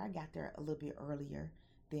got there a little bit earlier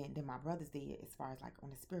than my brothers did, as far as like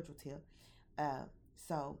on the spiritual tip.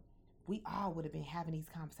 So we all would have been having these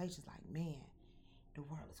conversations like, man, the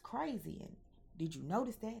world is crazy. And did you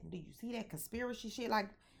notice that? And did you see that conspiracy shit? Like,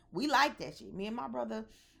 we like that shit. Me and my brother,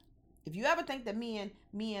 if you ever think that me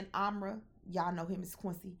and Amra, y'all know him as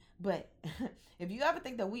Quincy, but if you ever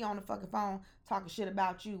think that we on the fucking phone talking shit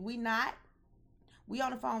about you, we not. We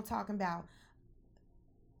on the phone talking about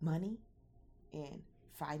money and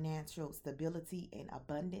financial stability and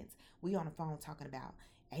abundance. We on the phone talking about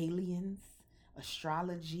aliens,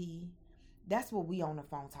 astrology. That's what we on the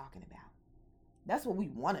phone talking about. That's what we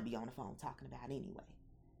want to be on the phone talking about anyway.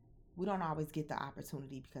 We don't always get the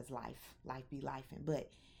opportunity because life be lifing. But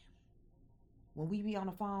when we be on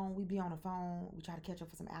the phone, we try to catch up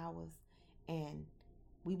for some hours, and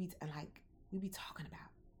we be talking about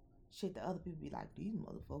shit that other people be like, these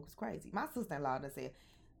motherfuckers crazy. My sister-in-law done said,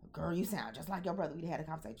 girl, you sound just like your brother. We had a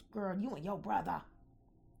conversation. Girl, you and your brother,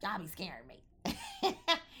 y'all be scaring me.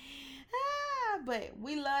 But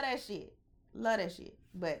we love that shit.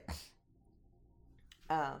 But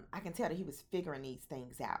I can tell that he was figuring these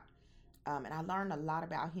things out. And I learned a lot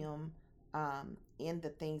about him in the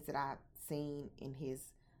things that I've seen in his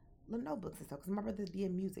little notebooks and stuff. Because my brother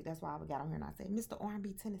did music. That's why I got on here and I said, Mr.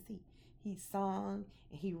 R&B Tennessee. He sung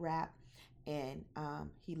and he rapped, and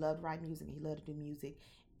he loved writing music, and he loved to do music.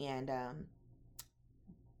 And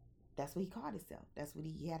that's what he called himself. That's what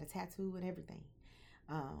he had a tattoo and everything.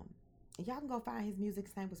 And y'all can go find his music.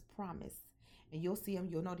 His name was Promise. And you'll see him.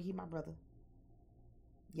 You'll know that he my brother.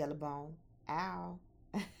 Yellow Bone. Ow.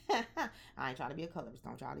 I ain't trying to be a colorist.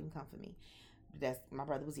 Don't y'all even come for me. That's my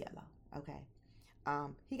brother was yellow. Okay.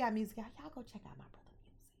 He got music out. Y'all go check out my brother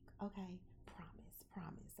music. Okay.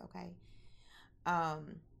 Promise. Okay.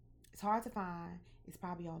 It's hard to find. It's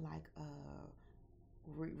probably on like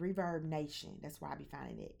Reverb Nation. That's where I be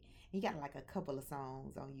finding it. He got like a couple of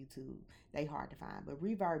songs on YouTube. They hard to find, but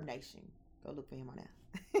Reverb Nation. Go look for him on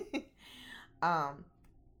there. um,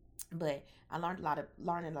 but I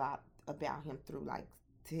learning a lot about him through like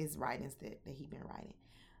his writings that he been writing.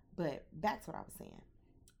 But back to what I was saying.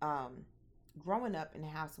 Um, Growing up in the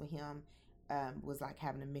house with him was like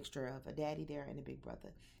having a mixture of a daddy there and a big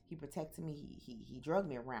brother. He protected me. He drug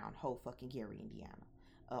me around whole fucking Gary, Indiana,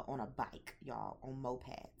 on a bike, y'all, on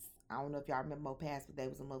mopeds. I don't know if y'all remember mopeds, but they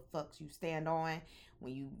was some little fucks you stand on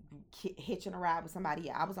when you hitching a ride with somebody.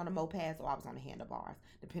 Yeah, I was on the mopeds or I was on the handlebars,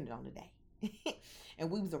 depending on the day.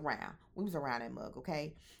 And we was around. We was around that mug,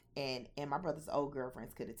 okay? And my brother's old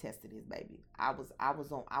girlfriends could attest to this, baby. I was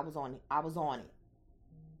on it.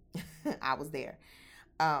 I was there.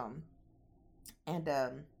 Um and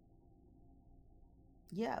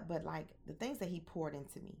Yeah, but like the things that he poured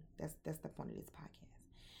into me, that's the point of this podcast.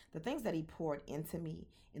 The things that he poured into me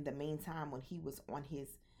in the meantime when he was on his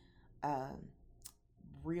um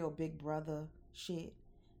real big brother shit,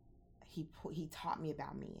 he taught me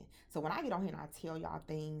about men. So when I get on here and I tell y'all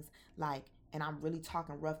things like, and I'm really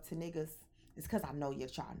talking rough to niggas, it's because I know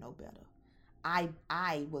y'all know better. I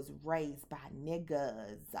was raised by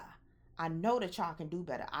niggas. I know that y'all can do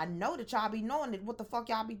better. I know that y'all be knowing what the fuck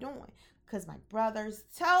y'all be doing. Because my brothers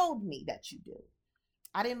told me that you do.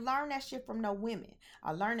 I didn't learn that shit from no women.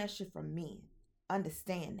 I learned that shit from men.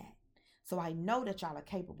 Understand that. So I know that y'all are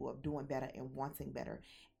capable of doing better and wanting better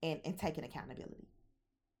and taking accountability.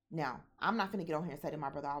 Now, I'm not finna get on here and say that my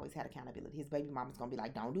brother always had accountability. His baby mama's gonna be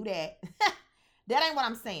like, don't do that. That ain't what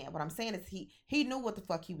I'm saying. What I'm saying is he knew what the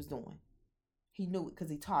fuck he was doing. He knew it because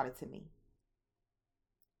he taught it to me.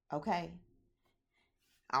 Okay?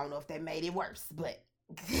 I don't know if that made it worse, but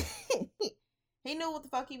he knew what the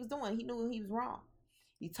fuck he was doing. He knew he was wrong.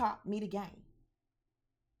 He taught me the game.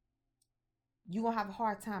 You gonna have a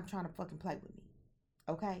hard time trying to fucking play with me.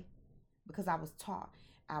 Okay? Because I was taught.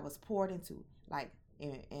 I was poured into. Like,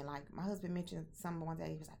 and like my husband mentioned something one day.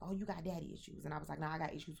 He was like, oh, you got daddy issues. And I was like, no, I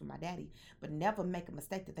got issues with my daddy. But never make a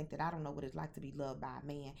mistake to think that I don't know what it's like to be loved by a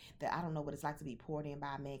man. That I don't know what it's like to be poured in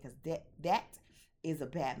by a man. Because that is a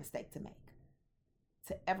bad mistake to make.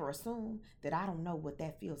 To ever assume that I don't know what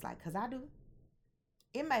that feels like. Because I do.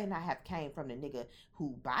 It may not have came from the nigga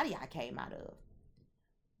whose body I came out of.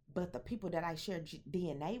 But the people that I shared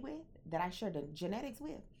DNA with, that I shared the genetics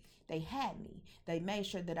with, they had me. They made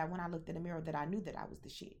sure that when I looked in the mirror that I knew that I was the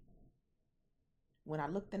shit. When I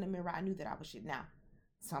looked in the mirror, I knew that I was shit. Now,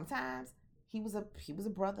 sometimes he was a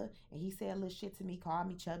brother and he said a little shit to me, called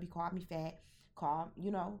me chubby, called me fat,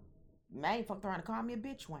 man fucked around and called me a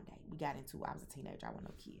bitch one day. We got into it. I was a teenager. I wasn't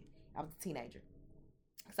no kid. I was a teenager.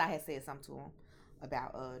 So I had said something to him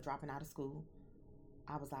about dropping out of school.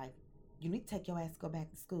 I was like, you need to take your ass to go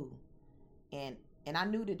back to school. And I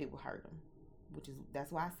knew that it would hurt him.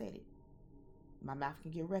 That's why I said it. My mouth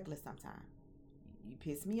can get reckless sometimes. You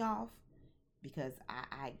piss me off because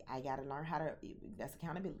I gotta learn how to. That's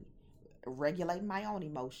accountability. Regulate my own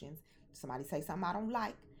emotions. If somebody say something I don't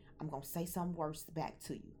like, I'm gonna say something worse back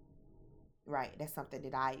to you. Right? That's something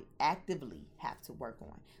that I actively have to work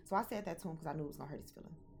on. So I said that to him because I knew it was gonna hurt his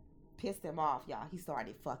feelings. Pissed him off, y'all. He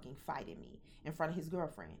started fucking fighting me in front of his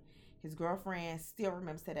girlfriend. His girlfriend still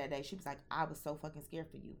remembers to that day. She was like, I was so fucking scared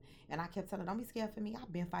for you. And I kept telling her, don't be scared for me.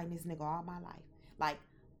 I've been fighting this nigga all my life. Like,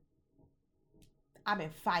 I've been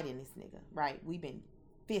fighting this nigga, right? We've been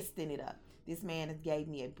fisting it up. This man has gave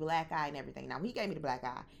me a black eye and everything. Now, when he gave me the black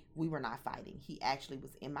eye, we were not fighting. He actually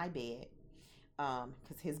was in my bed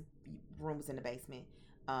because his room was in the basement.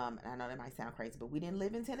 And I know that might sound crazy, but we didn't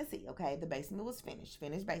live in Tennessee, okay? The basement was finished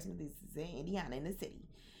basement. This is in Indiana, in the city.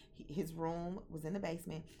 His room was in the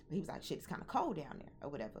basement, but he was like, shit, it's kind of cold down there, or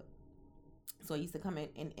whatever. So he used to come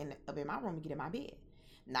in my room and get in my bed.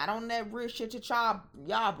 Not on that real shit that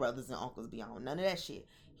y'all brothers and uncles be on. None of that shit.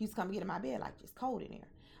 He used to come and get in my bed like it's cold in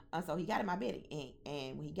there. So he got in my bed,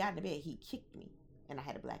 and when he got in the bed, he kicked me, and I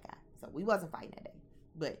had a black eye. So we wasn't fighting that day.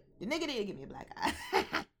 But the nigga did give me a black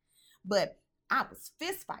eye. But I was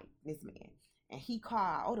fist fighting this man. And he called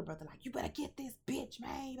our older brother like, you better get this bitch,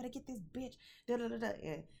 man. You better get this bitch.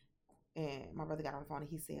 Da-da-da-da. And my brother got on the phone and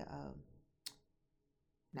he said,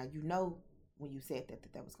 now you know when you said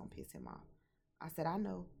that was going to piss him off. I said, I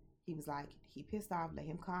know. He was like, he pissed off. Let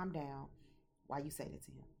him calm down. Why you say that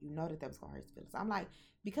to him? You know that was going to hurt his feelings. I'm like,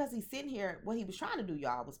 because he's sitting here. What he was trying to do,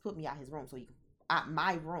 y'all, was put me out his room so he could, out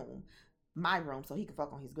my room, so he could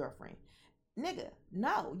fuck on his girlfriend. Nigga,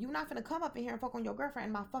 no, you not finna come up in here and fuck on your girlfriend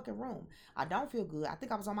in my fucking room. I don't feel good. I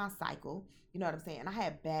think I was on my cycle. You know what I'm saying? I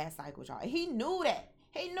had bad cycles, y'all. And he knew that.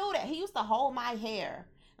 He used to hold my hair.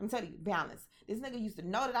 I'm telling you, balance. This nigga used to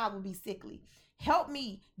know that I would be sickly, help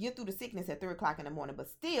me get through the sickness at 3 o'clock in the morning, but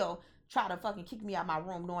still try to fucking kick me out my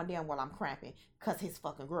room knowing damn well I'm cramping because his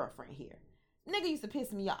fucking girlfriend here. Nigga used to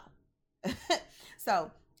piss me off.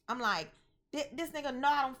 So I'm like, this nigga know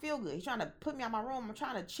I don't feel good. He's trying to put me out my room. I'm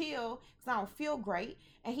trying to chill because I don't feel great.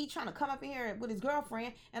 And he trying to come up in here with his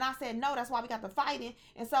girlfriend. And I said, no, that's why we got to fighting.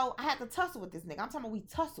 And so I had to tussle with this nigga. I'm talking about we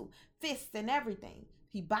tussle, fists and everything.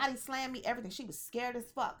 He body slammed me, everything. She was scared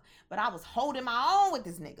as fuck. But I was holding my own with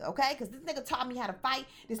this nigga, okay? Because this nigga taught me how to fight.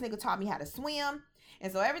 This nigga taught me how to swim.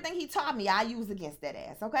 And so everything he taught me, I use against that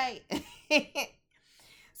ass, okay?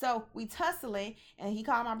 So we tussling, and he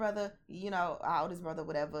called my brother, you know, our oldest brother,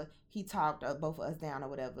 whatever. He talked both of us down or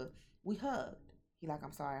whatever. We hugged. He like,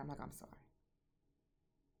 I'm sorry. I'm like, I'm sorry.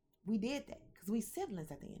 We did that because we siblings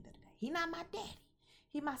at the end of the day. He not my daddy.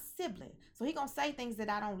 He my sibling. So he gonna say things that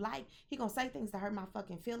I don't like. He gonna say things that hurt my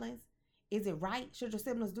fucking feelings. Is it right? Should your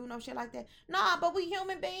siblings do no shit like that? Nah, but we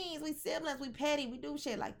human beings. We siblings. We petty. We do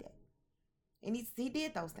shit like that. And he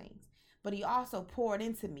did those things. But he also poured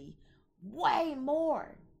into me way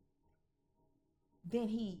more than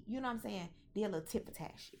he, you know what I'm saying, did a little tip for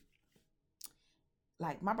tat shit.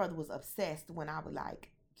 Like, my brother was obsessed when I would, like,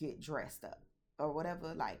 get dressed up or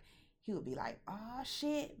whatever. Like, he would be like, oh,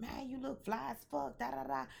 shit, man, you look fly as fuck,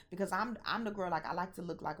 da-da-da. Because I'm the girl, like, I like to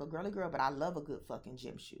look like a girly girl, but I love a good fucking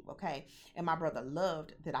gym shoe, okay? And my brother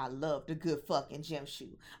loved that I loved a good fucking gym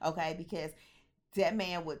shoe, okay? Because that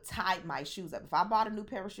man would tie my shoes up. If I bought a new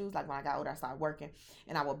pair of shoes, like when I got older, I started working,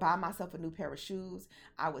 and I would buy myself a new pair of shoes,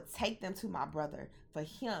 I would take them to my brother for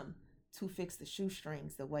him to fix the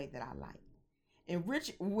shoestrings the way that I like. And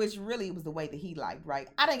which really was the way that he liked, right?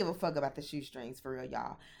 I didn't give a fuck about the shoestrings for real,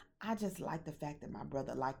 y'all. I just like the fact that my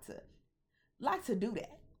brother liked to do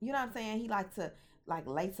that. You know what I'm saying? He liked to like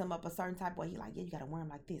lace them up a certain type of way. He like, yeah, you gotta wear them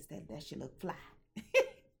like this. That shit look fly.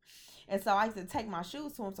 And so I used to take my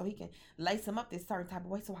shoes to him so he can lace them up this certain type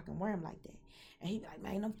of way so I can wear them like that. And he'd be like,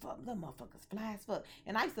 man, them motherfuckers fly as fuck.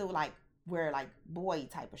 And I used to like wear like boy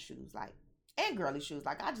type of shoes, like, and girly shoes.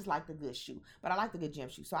 Like, I just like the good shoe, but I like the good gym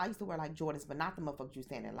shoe. So I used to wear like Jordans, but not the motherfuckers you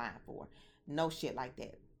stand in line for. No shit like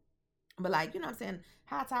that. But like, you know what I'm saying?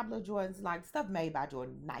 High top little Jordans, like stuff made by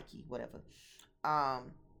Jordan, Nike, whatever.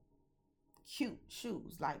 Cute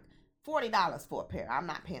shoes, like $40 for a pair. I'm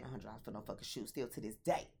not paying $100 for no fucking shoes still to this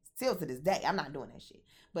day. Still to this day, I'm not doing that shit.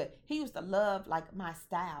 But he used to love like my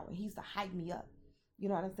style, and he used to hype me up. You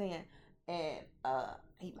know what I'm saying? And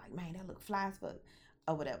he like, man, that look fly as fuck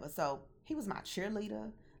or whatever. So he was my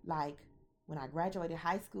cheerleader. Like when I graduated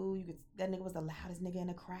high school, that nigga was the loudest nigga in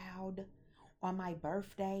the crowd. On my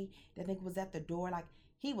birthday, that nigga was at the door. Like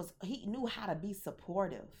he knew how to be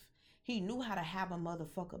supportive. He knew how to have a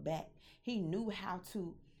motherfucker back. He knew how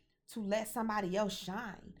to let somebody else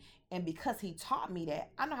shine. And because he taught me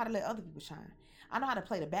that, I know how to let other people shine. I know how to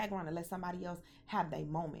play the background and let somebody else have their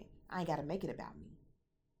moment. I ain't got to make it about me.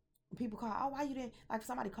 People call, oh, why you didn't, like if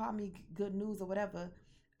somebody called me good news or whatever,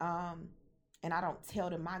 and I don't tell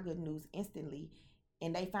them my good news instantly,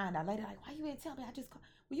 and they find out later, like, why you didn't tell me? I just called.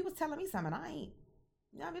 Well, you was telling me something. I ain't,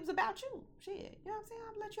 you know, it was about you. Shit. You know what I'm saying?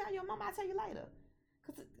 I'll let you have your mama. I'll tell you later.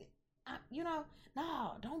 Because, you know,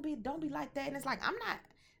 no, don't be like that. And it's like, I'm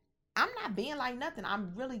not being like nothing.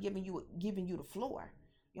 I'm really giving you the floor.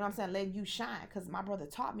 You know what I'm saying? Letting you shine. Because my brother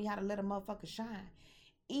taught me how to let a motherfucker shine.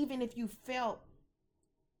 Even if you felt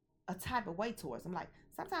a type of way towards him. Like,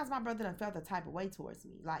 sometimes my brother done felt a type of way towards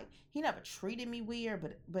me. Like, he never treated me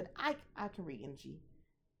weird, but I can read energy.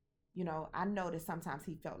 You know, I know that sometimes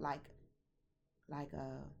he felt like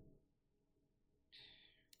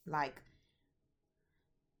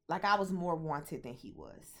I was more wanted than he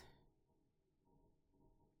was.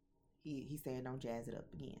 He's saying don't jazz it up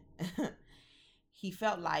again. He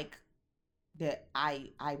felt like that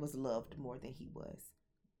I was loved more than he was.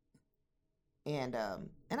 And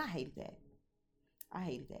I hated that.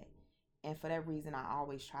 And for that reason, I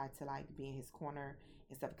always tried to like be in his corner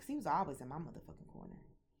and stuff, because he was always in my motherfucking corner.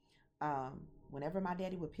 Whenever my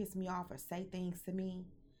daddy would piss me off or say things to me,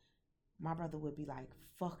 my brother would be like,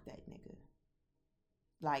 fuck that nigga.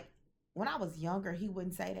 Like, when I was younger, he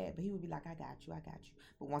wouldn't say that, but he would be like, I got you.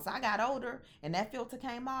 But once I got older and that filter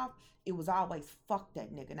came off, it was always, fuck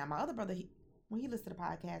that nigga. Now, my other brother, when he listened to the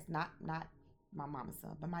podcast, not my mama's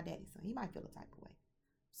son, but my daddy's son, he might feel a type of way.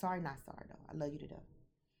 Sorry, not sorry, though. I love you to death.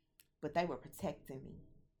 But they were protecting me.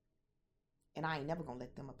 And I ain't never gonna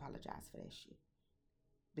let them apologize for that shit.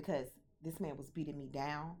 Because this man was beating me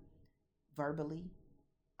down verbally.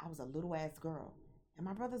 I was a little ass girl. And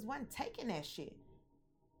my brothers wasn't taking that shit.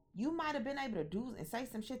 You might have been able to do and say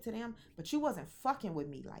some shit to them, but you wasn't fucking with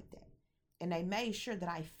me like that. And they made sure that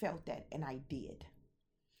I felt that, and I did.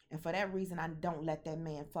 And for that reason, I don't let that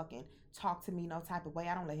man fucking talk to me no type of way.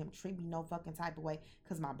 I don't let him treat me no fucking type of way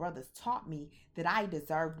because my brothers taught me that I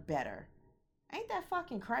deserved better. Ain't that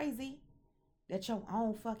fucking crazy? That your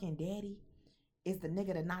own fucking daddy is the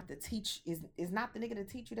nigga that not to teach is not the nigga to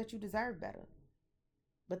teach you that you deserve better,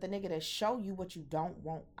 but the nigga that show you what you don't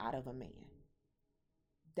want out of a man.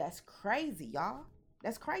 That's crazy, y'all.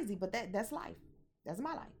 That's crazy, but that's life. That's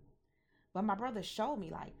my life. But my brother showed me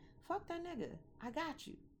like, fuck that nigga. I got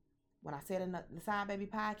you. When I said in the Side Baby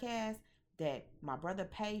podcast that my brother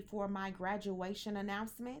paid for my graduation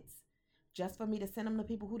announcements just for me to send them to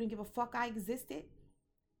people who didn't give a fuck I existed.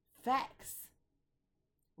 Facts.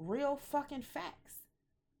 Real fucking facts.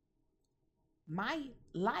 My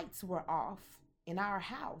lights were off in our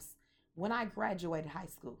house when I graduated high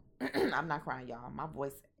school. I'm not crying, y'all. My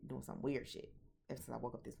voice doing some weird shit ever since I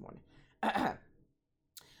woke up this morning.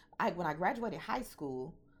 When I graduated high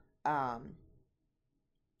school, our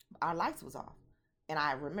lights was off. And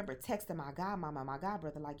I remember texting my godmama, my god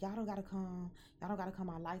brother, like, y'all don't gotta come. Y'all don't gotta come.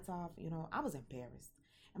 Our lights off. You know, I was embarrassed.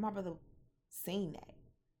 And my brother seen that.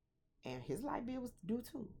 And his light bill was due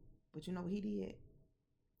too. But you know what he did?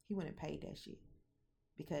 He went and paid that shit.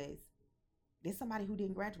 Because there's somebody who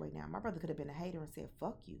didn't graduate now. My brother could have been a hater and said,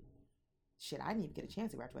 fuck you. Shit, I didn't even get a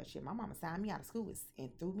chance to graduate. Shit, my mama signed me out of school and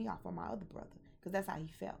threw me off on my other brother. Because that's how he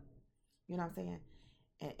felt. You know what I'm saying?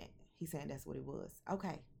 And he's saying that's what it was.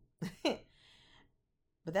 Okay.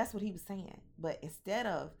 But that's what he was saying. But instead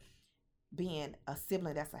of being a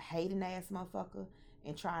sibling that's a hating ass motherfucker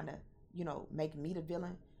and trying to, you know, make me the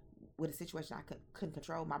villain with a situation I couldn't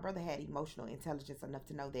control, my brother had emotional intelligence enough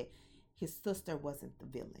to know that his sister wasn't the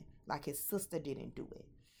villain. Like, his sister didn't do it.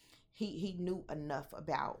 He knew enough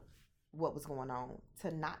about what was going on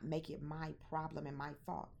to not make it my problem and my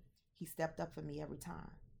fault. He stepped up for me every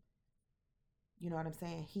time. You know what I'm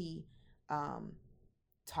saying? He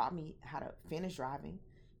taught me how to finish driving.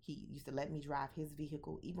 He used to let me drive his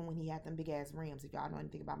vehicle, even when he had them big ass rims. If y'all know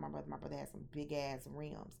anything about my brother had some big ass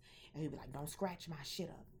rims. And he'd be like, don't scratch my shit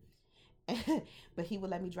up. But he would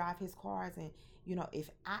let me drive his cars. And, you know, if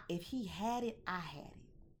he had it, I had it.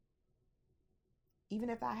 Even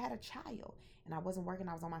if I had a child and I wasn't working,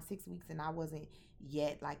 I was on my 6 weeks and I wasn't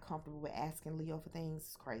yet like comfortable with asking Leo for things.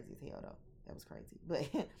 It's crazy as hell though. That was crazy. But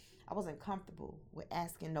I wasn't comfortable with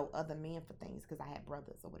asking no other men for things because I had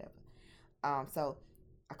brothers or whatever. So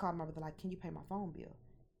I called my brother like, can you pay my phone bill?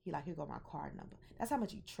 He like, here go my card number. That's how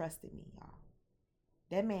much he trusted me, y'all.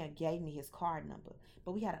 That man gave me his card number.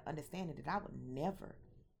 But we had an understanding that I would never,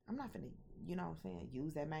 I'm not finna, you know what I'm saying,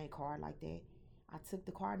 use that main card like that. I took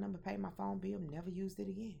the card number, paid my phone bill, never used it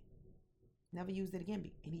again. Never used it again.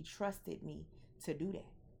 And he trusted me to do that.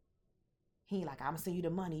 He ain't like, I'm gonna send you the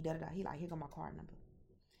money, da da da. He like, here go my card number.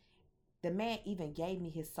 The man even gave me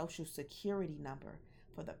his social security number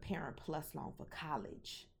for the Parent Plus loan for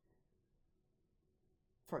college.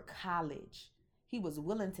 For college. He was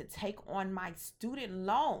willing to take on my student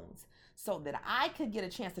loans so that I could get a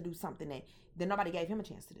chance to do something that nobody gave him a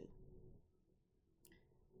chance to do.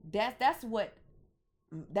 That's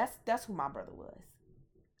who my brother was.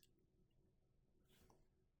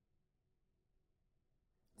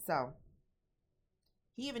 So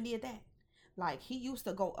he even did that. Like, he used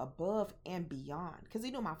to go above and beyond because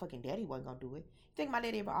he knew my fucking daddy wasn't gonna do it. You think my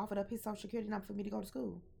daddy ever offered up his social security number for me to go to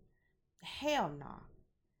school? Hell nah.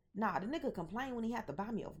 Nah, the nigga complained when he had to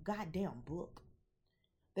buy me a goddamn book.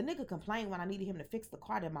 The nigga complained when I needed him to fix the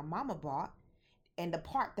car that my mama bought and the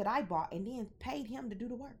part that I bought and then paid him to do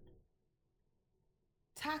the work.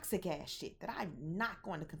 Toxic ass shit that I'm not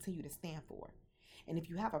going to continue to stand for. And if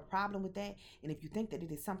you have a problem with that, and if you think that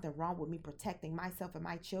it is something wrong with me protecting myself and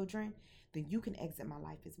my children, then you can exit my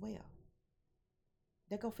life as well.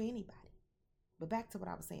 That go for anybody. But back to what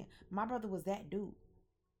I was saying. My brother was that dude.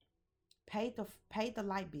 Paid the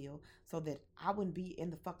light bill so that I wouldn't be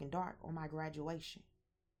in the fucking dark on my graduation.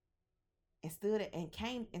 And stood and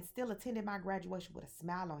came and still attended my graduation with a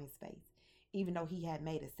smile on his face, even though he had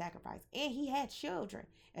made a sacrifice. And he had children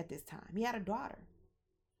at this time. He had a daughter.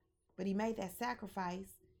 But he made that sacrifice.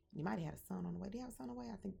 He might have had a son on the way. Did he have a son on the way?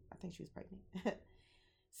 I think she was pregnant.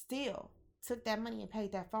 Still took that money and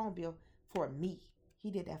paid that phone bill for me. He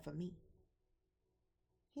did that for me.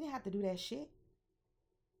 He didn't have to do that shit.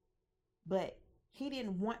 But he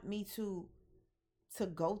didn't want me to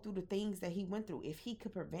go through the things that he went through. If he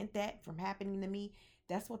could prevent that from happening to me,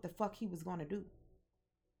 that's what the fuck he was going to do.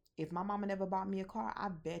 If my mama never bought me a car, I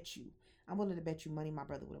bet you, I'm willing to bet you money my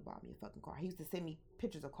brother would have bought me a fucking car. He used to send me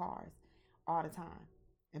pictures of cars all the time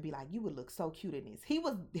and be like, you would look so cute in this. He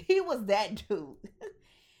was that dude.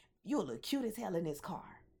 You would look cute as hell in this car.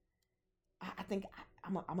 I think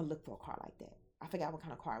I'm going to look for a car like that. I forgot what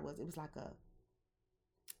kind of car it was. It was like a,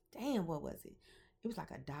 damn, what was it? It was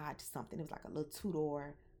like a Dodge something. It was like a little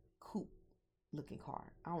two-door coupe looking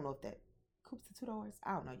car. I don't know if that coupe's the two doors.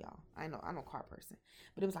 I don't know, y'all. I'm no car person.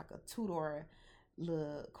 But it was like a two-door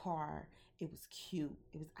little car. It was cute.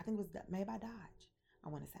 I think it was made by Dodge, I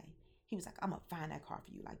want to say. He was like, I'm gonna find that car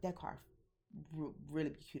for you. Like that car really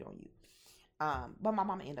be cute on you. But my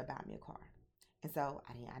mama ended up buying me a car. And so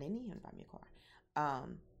I didn't need him to buy me a car.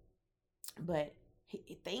 But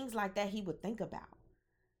things like that he would think about.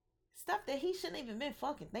 Stuff that he shouldn't even been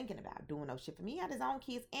fucking thinking about doing no shit for me. He had his own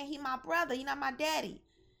kids and he my brother. He not my daddy.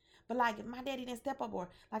 But like if my daddy didn't step up, or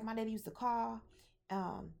like my daddy used to call,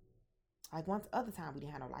 like once other time we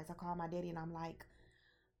didn't have no lights. I called my daddy and I'm like,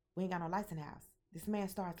 we ain't got no lights in the house. This man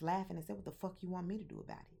starts laughing and said, what the fuck you want me to do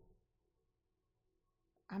about it?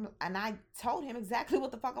 And I told him exactly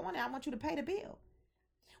what the fuck I wanted. I want you to pay the bill.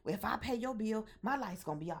 Well, if I pay your bill, my light's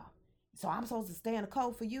gonna be off. So I'm supposed to stay in the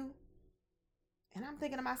cold for you? And I'm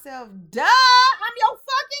thinking to myself, duh, I'm your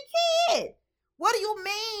fucking kid. What do you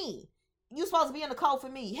mean? You supposed to be in the cold for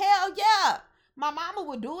me? Hell yeah. My mama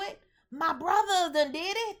would do it. My brother done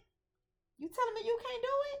did it. You telling me you can't do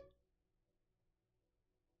it?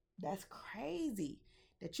 That's crazy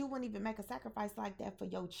that you wouldn't even make a sacrifice like that for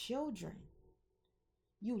your children.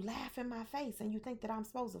 You laugh in my face and you think that I'm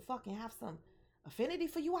supposed to fucking have some affinity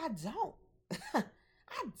for you? I don't. I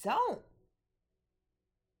don't.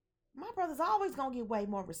 My brother's always gonna get way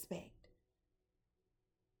more respect.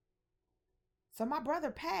 So my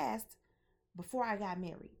brother passed before I got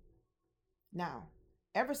married. Now,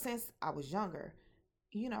 ever since I was younger,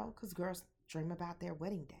 you know, because girls dream about their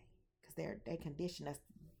wedding day. Because they condition us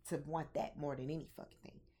to want that more than any fucking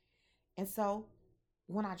thing. And so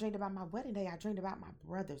when I dreamed about my wedding day, I dreamed about my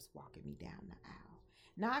brothers walking me down the aisle.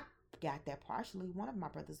 Now, I got that partially. One of my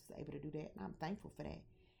brothers was able to do that, and I'm thankful for that.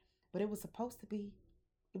 But it was supposed to be,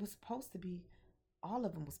 all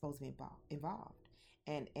of them was supposed to be involved.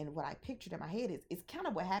 And what I pictured in my head is, it's kind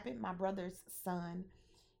of what happened. My brother's son,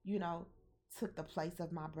 you know, took the place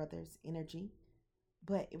of my brother's energy.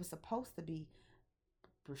 But it was supposed to be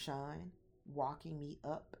Brushaun walking me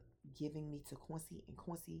up, giving me to Quincy, and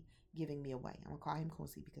Quincy giving me away. I'm going to call him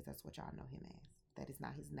Quincy because that's what y'all know him as. That is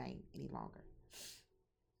not his name any longer.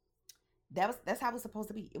 That's how it was supposed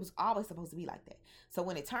to be. It was always supposed to be like that. So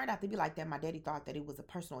when it turned out to be like that, my daddy thought that it was a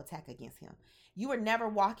personal attack against him. You were never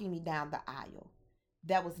walking me down the aisle.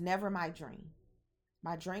 That was never my dream.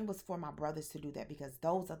 My dream was for my brothers to do that, because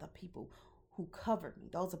those are the people who covered me.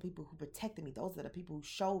 Those are people who protected me. Those are the people who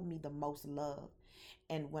showed me the most love.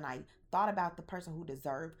 And when I thought about the person who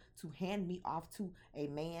deserved to hand me off to a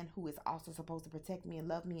man who is also supposed to protect me and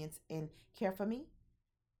love me and care for me,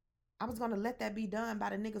 I was going to let that be done by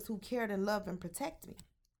the niggas who cared and loved and protect me.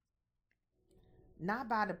 Not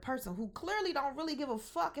by the person who clearly don't really give a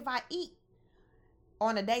fuck if I eat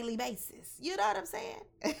on a daily basis. You know what I'm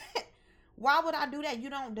saying? Why would I do that? You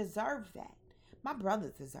don't deserve that. My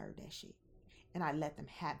brothers deserve that shit. And I let them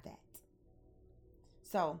have that.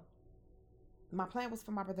 So my plan was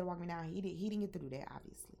for my brother to walk me down. He didn't get to do that,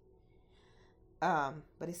 obviously.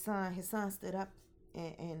 But his son stood up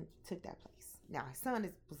and took that place. Now his son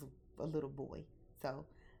was a little boy, so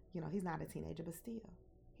you know he's not a teenager, but still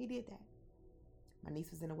he did that. My niece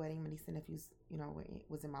was in a wedding. My niece and nephews, you know,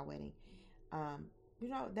 was in my wedding. You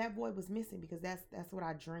know, that boy was missing, because that's what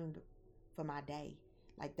I dreamed for my day.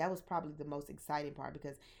 Like that was probably the most exciting part,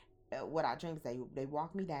 because what I dreamed is they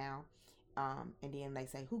walk me down, and then they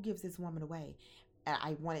say, who gives this woman away? And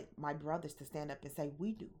I wanted my brothers to stand up and say,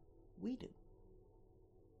 we do,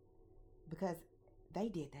 because they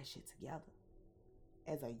did that shit together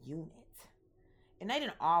as a unit. And they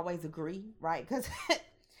didn't always agree, right? Because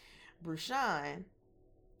Brushaun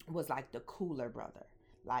was like the cooler brother,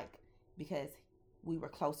 like, because we were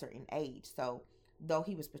closer in age. So though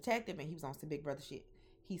he was protective and he was on some big brother shit,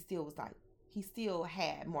 he still was like, he still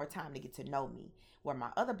had more time to get to know me. Where my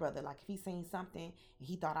other brother, like if he seen something and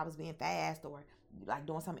he thought I was being fast or like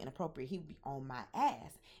doing something inappropriate, he would be on my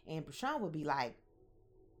ass. And Brushaun would be like,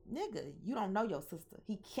 nigga, you don't know your sister.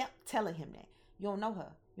 He kept telling him that. You don't know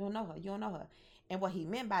her. You don't know her. You don't know her. And what he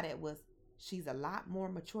meant by that was, she's a lot more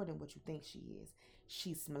mature than what you think she is.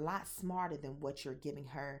 She's a lot smarter than what you're giving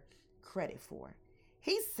her credit for.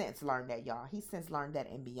 He's since learned that, y'all. He's since learned that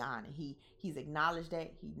and beyond. And he's acknowledged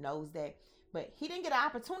that. He knows that. But he didn't get an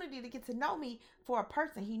opportunity to get to know me for a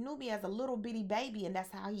person. He knew me as a little bitty baby, and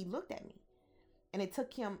that's how he looked at me. And it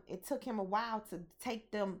took him a while to take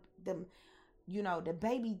them you know, the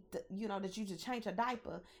baby, you know, that you just change a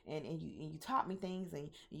diaper and you taught me things, and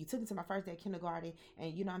you took me to my first day of kindergarten,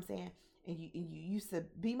 and you know what I'm saying, and you used to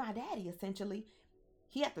be my daddy essentially.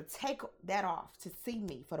 He had to take that off to see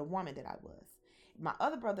me for the woman that I was. My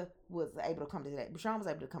other brother was able to come to that. Brushaun was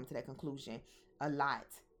able to come to that conclusion a lot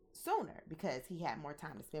sooner because he had more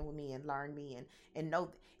time to spend with me and learn me and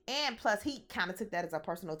know. And plus, he kind of took that as a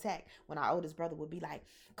personal attack when our oldest brother would be like,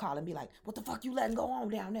 call and be like, "What the fuck you letting go on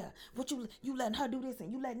down there? What you letting her do this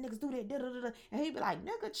and you letting niggas do that?" Da, da, da, da. And he'd be like,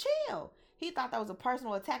 "Nigga, chill." He thought that was a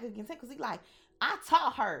personal attack against him because he like, I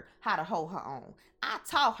taught her how to hold her own. I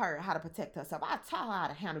taught her how to protect herself. I taught her how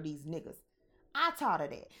to handle these niggas. I taught her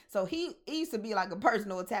that. So he used to be like a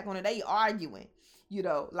personal attack on it. They arguing,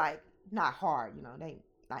 like not hard, they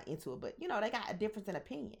not into it, but they got a difference in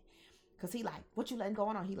opinion. Cause he like, what you letting go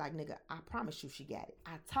on? He like, nigga, I promise you she got it.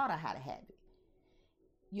 I taught her how to have it.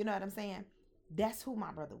 You know what I'm saying? That's who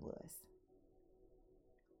my brother was.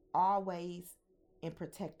 Always in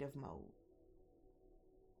protective mode.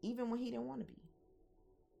 Even when he didn't want to be.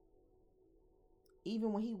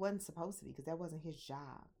 Even when he wasn't supposed to be, because that wasn't his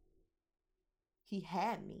job. He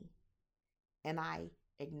had me. And I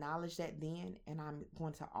acknowledged that then, and I'm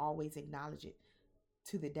going to always acknowledge it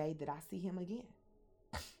to the day that I see him again.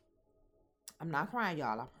 I'm not crying,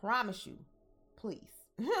 y'all. I promise you. Please.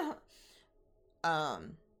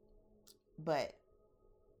 But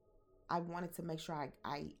I wanted to make sure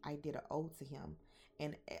I did an ode to him.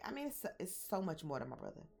 And I mean, it's so much more to my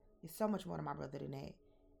brother. It's so much more to my brother than that.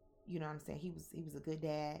 You know what I'm saying? He was a good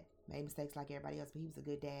dad. Made mistakes like everybody else, but he was a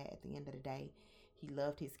good dad at the end of the day. He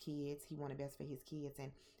loved his kids. He wanted best for his kids.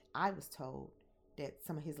 And I was told that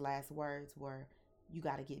some of his last words were, "You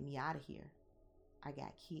got to get me out of here. I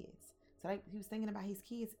got kids." So he was thinking about his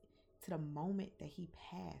kids to the moment that he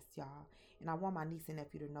passed, y'all. And I want my niece and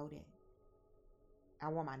nephew to know that. I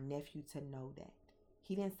want my nephew to know that.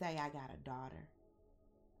 He didn't say, "I got a daughter."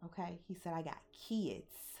 Okay? He said, "I got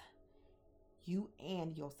kids. You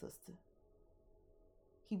and your sister."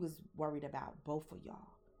 He was worried about both of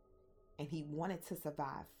y'all. And he wanted to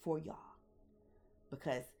survive for y'all.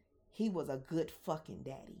 Because he was a good fucking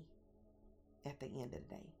daddy at the end of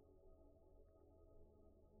the day.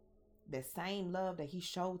 The same love that he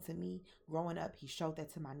showed to me growing up, he showed that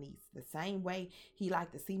to my niece. The same way he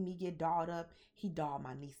liked to see me get dolled up, he dolled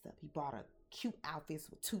my niece up. He bought her cute outfits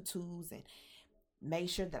with tutus and made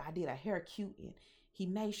sure that I did her hair cute. And he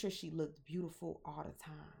made sure she looked beautiful all the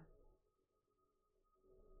time.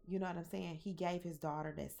 You know what I'm saying? He gave his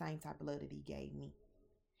daughter that same type of love that he gave me.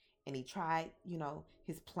 And he tried,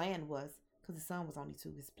 his plan was, because his son was only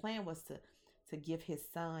 2, his plan was to give his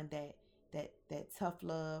son that tough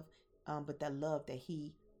love, but that love that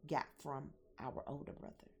he got from our older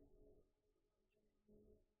brother.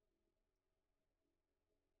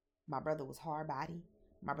 My brother was hard body.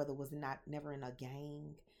 My brother was never in a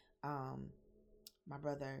gang. My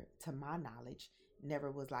brother, to my knowledge,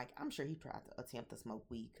 never was like, I'm sure he tried to attempt to smoke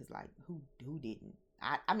weed, because like who didn't?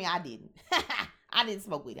 I mean I didn't. I didn't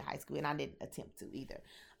smoke weed in high school, and I didn't attempt to either.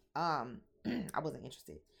 I wasn't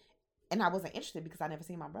interested. And I wasn't interested because I never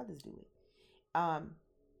seen my brothers do it.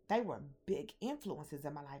 They were big influences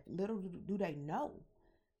in my life. Little do they know.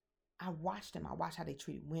 I watched them. I watched how they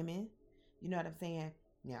treated women. You know what I'm saying?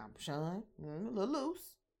 Yeah, Brushaun, a little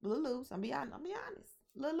loose. I'm be honest.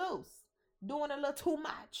 A little loose. Doing a little too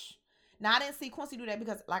much. Now, I didn't see Quincy do that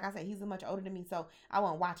because, like I said, he's much older than me, so I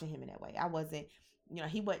wasn't watching him in that way. I wasn't,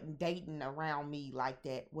 he wasn't dating around me like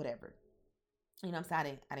that, whatever. You know what I'm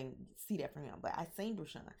saying? I didn't see that from him, but I seen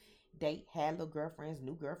Brushaun date, had little girlfriends,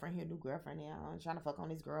 new girlfriend here, new girlfriend there, trying to fuck on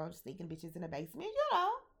this girl, sneaking bitches in the basement,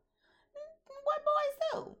 what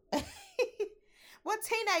boys do. What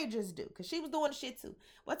teenagers do, because she was doing the shit too.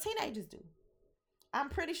 What teenagers do. I'm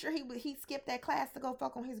pretty sure he skipped that class to go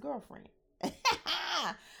fuck on his girlfriend. Okay.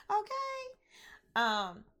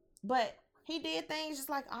 But he did things just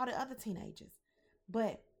like all the other teenagers.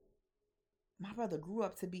 But my brother grew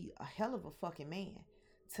up to be a hell of a fucking man.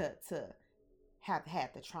 To have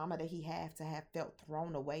had the trauma that he had, to have felt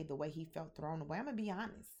thrown away the way he felt thrown away. I'm gonna be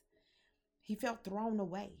honest. He felt thrown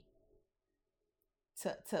away.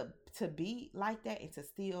 To be like that and to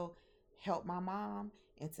still help my mom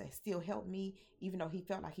and to still help me, even though he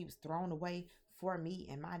felt like he was thrown away for me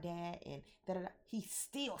and my dad, and he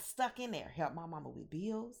still stuck in there. Helped my mama with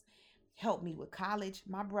bills, helped me with college.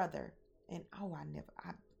 My brother, and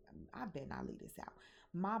I better not leave this out.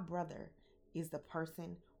 My brother is the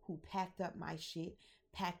person who packed up my shit,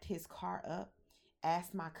 packed his car up,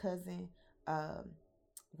 asked my cousin,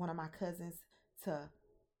 one of my cousins, to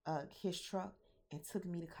his truck and took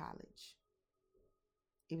me to college.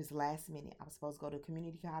 It was last minute. I was supposed to go to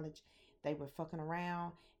community college. They were fucking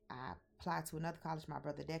around. I applied to another college. My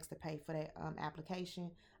brother Dexter paid for that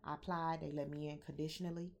application. I applied. They let me in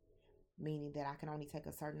conditionally. meaning that I can only take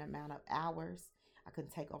a certain amount of hours. I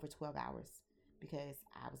couldn't take over 12 hours because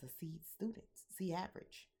I was a C student, C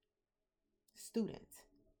average student,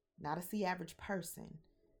 not a C average person.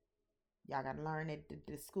 Y'all got to learn that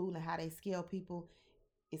the school and how they scale people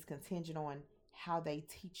is contingent on how they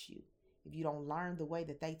teach you. If you don't learn the way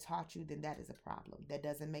that they taught you, then that is a problem. That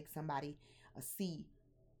doesn't make somebody a C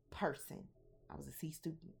person. I was a C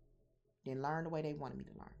student. Didn't learn the way they wanted me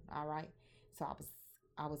to learn. All right. So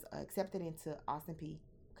I was accepted into Austin P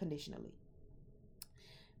conditionally.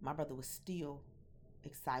 My brother was still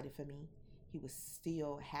excited for me. He was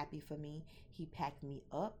still happy for me. He packed me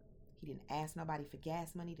up. He didn't ask nobody for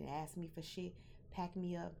gas money. Didn't ask me for shit. Packed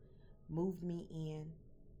me up, moved me in,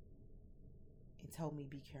 and told me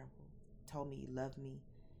be careful. Told me he loved me.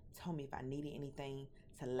 Told me if I needed anything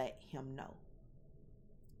to let him know.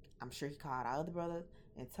 I'm sure he called our other brother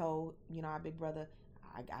and told, our big brother,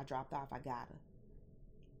 I dropped off, I got her.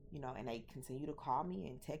 And they continue to call me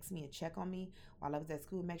and text me and check on me while I was at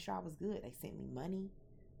school, make sure I was good. They sent me money.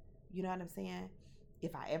 You know what I'm saying?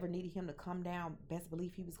 If I ever needed him to come down, best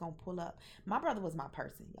believe he was going to pull up. My brother was my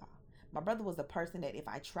person, y'all. My brother was the person that if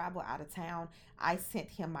I travel out of town, I sent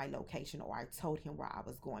him my location or I told him where I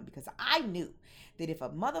was going, because I knew that if a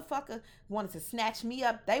motherfucker wanted to snatch me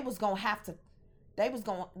up, it was going to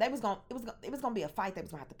be a fight they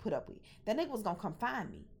was going to have to put up with. That nigga was going to come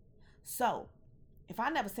find me. So if I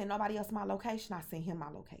never sent nobody else my location, I sent him my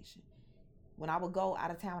location. When I would go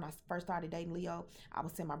out of town, when I first started dating Leo, I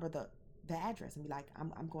would send my brother the address and be like,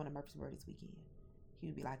 I'm going to Murfreesboro this weekend. He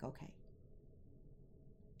would be like, okay.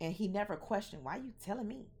 And he never questioned, why you telling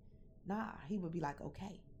me? Nah, he would be like,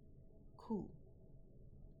 okay, cool.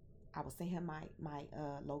 I would send him my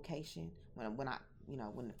location when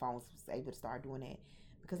the phones was able to start doing that,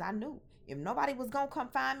 because I knew if nobody was gonna come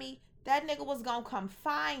find me, that nigga was gonna come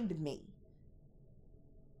find me.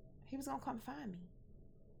 He was gonna come find me.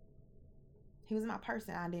 He was my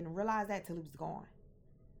person. I didn't realize that till he was gone.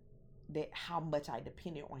 That how much I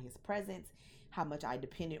depended on his presence, how much I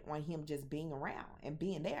depended on him just being around and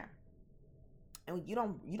being there. And you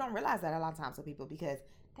don't realize that a lot of times with people, because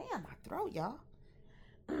damn, my throat, y'all.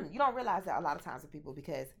 You don't realize that a lot of times with people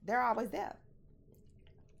because they're always there.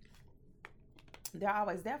 They're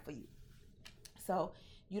always there for you. So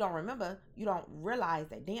you don't realize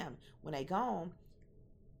that, damn, when they gone,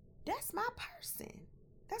 that's my person.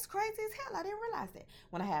 That's crazy as hell. I didn't realize that.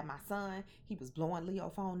 When I had my son, he was blowing Leo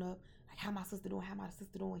phone up. Like, how my sister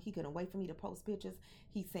doing? He couldn't wait for me to post pictures.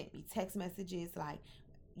 He sent me text messages like,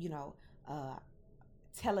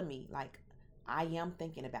 telling me like, I am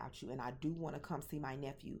thinking about you and I do want to come see my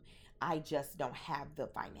nephew. I just don't have the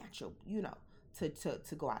financial,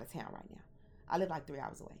 to go out of town right now. I live like 3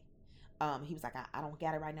 hours away. He was like, I don't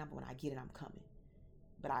get it right now, but when I get it, I'm coming.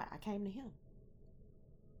 But I came to him.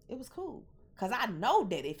 It was cool. Because I know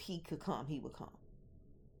that if he could come, he would come.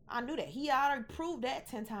 I knew that. He already proved that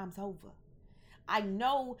 10 times over. I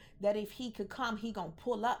know that if he could come, he gonna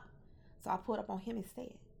pull up. So I pulled up on him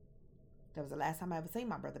instead. That was the last time I ever seen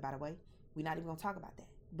my brother, by the way. We're not even gonna talk about that.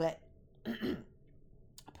 But I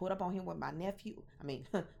pulled up on him with my nephew.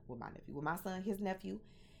 With my son, his nephew.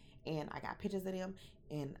 And I got pictures of them.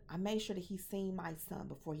 And I made sure that he seen my son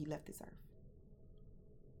before he left this earth.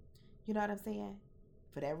 You know what I'm saying?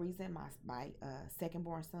 For that reason, my second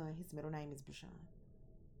born son, his middle name is Brushaun.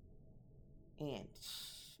 And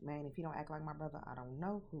man, if he don't act like my brother, I don't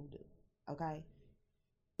know who do. Okay?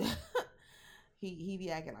 he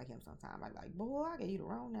be acting like him sometimes. I'm like, boy, I gave you the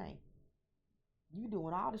wrong name. You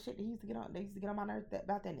doing all the shit that they used to get on my nerves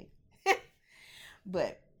about that nigga.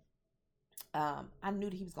 But I knew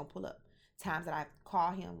that he was gonna pull up. Times that I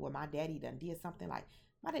called him where my daddy done did something, like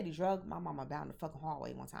my daddy drugged my mama down the fucking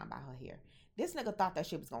hallway one time by her hair. This nigga thought that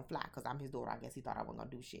shit was gonna fly because I'm his daughter. I guess he thought I wasn't gonna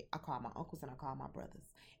do shit. I called my uncles and I called my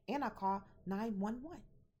brothers. And I called 911.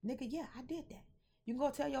 Nigga, yeah, I did that. You can go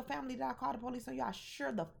tell your family that I called the police on you. I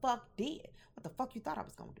sure the fuck did. What the fuck you thought I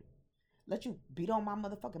was gonna do? Let you beat on my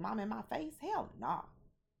motherfucking mama in my face? Hell nah.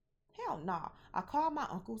 Hell nah. I called my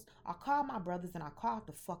uncles, I called my brothers, and I called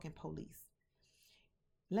the fucking police.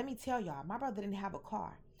 Let me tell y'all, my brother didn't have a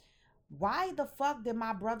car. Why the fuck did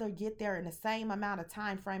my brother get there in the same amount of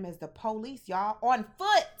time frame as the police, y'all? On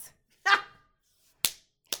foot.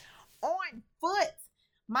 On foot.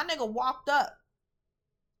 My nigga walked up.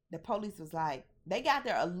 The police was like, they got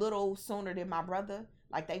there a little sooner than my brother.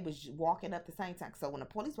 Like they was walking up the same time. So when the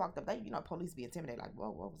police walked up, police be intimidated. Like,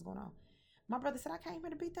 whoa, what was going on? My brother said, I came here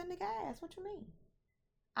to beat that nigga ass. What you mean?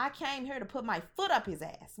 I came here to put my foot up his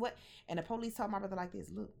ass. What? And the police told my brother like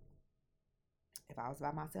this, look. If I was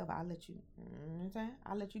by myself, I'll let you,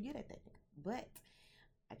 I'll let you get at that nigga. But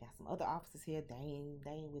I got some other officers here. They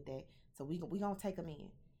ain't with that. So we gonna take them in.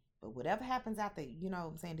 But whatever happens after, what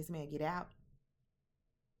I'm saying, this man get out,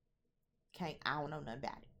 I don't know nothing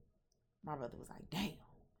about it. My brother was like, damn.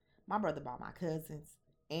 My brother brought my cousins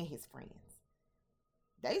and his friends.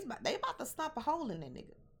 They about to stomp a hole in that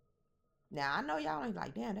nigga. Now I know y'all ain't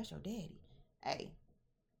like, damn, that's your daddy. Hey,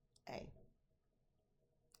 hey,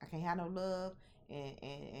 I can't have no love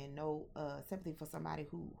and no sympathy for somebody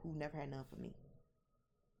who never had none for me.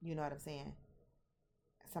 You know what I'm saying?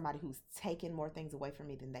 Somebody who's taken more things away from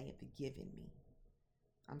me than they have given me.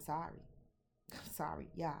 I'm sorry. I'm sorry.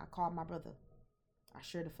 Yeah, I called my brother. I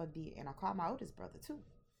sure the fuck did. And I called my oldest brother too.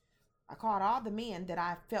 I called all the men that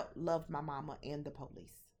I felt loved my mama and the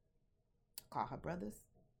police. I called her brothers.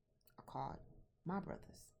 I called my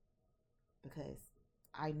brothers. Because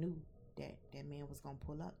I knew that man was going to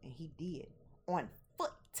pull up. And he did. On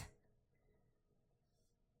foot.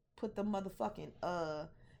 Put the motherfucking,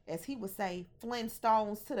 as he would say,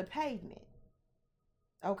 Flintstones to the pavement.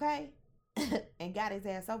 Okay? And got his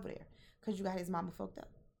ass over there. Because you got his mama fucked up.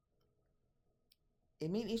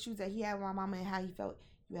 And many issues that he had with my mama and how he felt,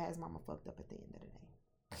 you had his mama fucked up at the end of the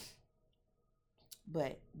day.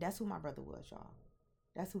 But that's who my brother was, y'all.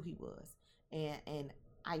 That's who he was. And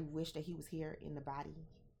I wish that he was here in the body.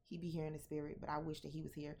 He'd be here in the spirit, but I wish that he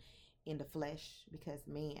was here in the flesh because,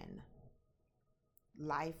 man,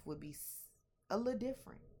 life would be a little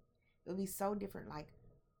different. It would be so different. Like,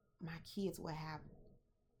 my kids would have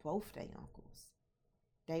both their uncles.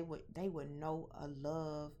 They would know a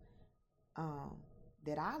love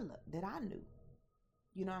that I knew.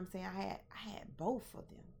 You know what I'm saying? I had both of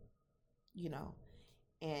them,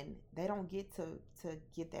 and they don't get to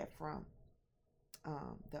get that from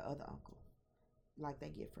the other uncle like they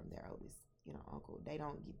get from their oldest, uncle. They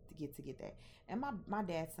don't get to get that. And my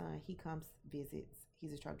dad's son, he comes visits.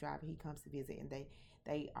 He's a truck driver. He comes to visit, and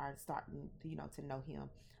they are starting to know him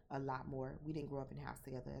a lot more. We didn't grow up in the house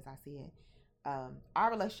together, as I said.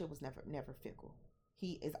 Our relationship was never fickle.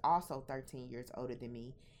 He is also 13 years older than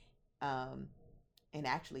me. And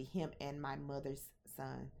actually him and my mother's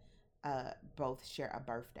son both share a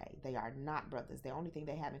birthday. They are not brothers. The only thing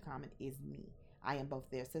they have in common is me. I am both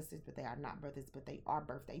their sisters, but they are not brothers, but they are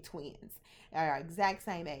birthday twins. They are exact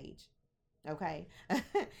same age. Okay? So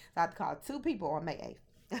I have to call 2 people on May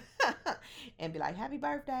 8th and be like, happy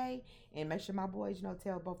birthday, and make sure my boys,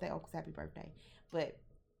 tell both their uncles happy birthday. But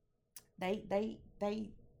they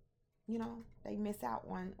they miss out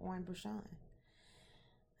on Brushaun.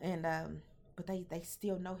 And but they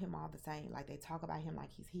still know him all the same. Like, they talk about him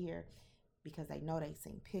like he's here because they know they've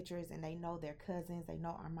seen pictures and they know their cousins. They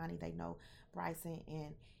know Armani. They know Bryson,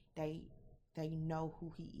 and they know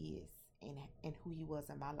who he is and who he was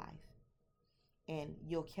in my life. And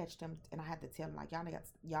you'll catch them, and I have to tell them, like,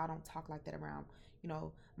 y'all don't talk like that around,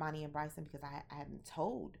 Monty and Bryson, because I haven't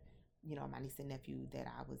told, my niece and nephew that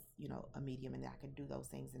I was, a medium and that I could do those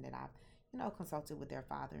things, and that I've, consulted with their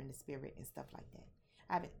father in the spirit and stuff like that.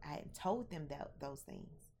 I hadn't told them those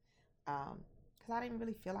things, because I didn't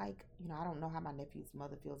really feel like, I don't know how my nephew's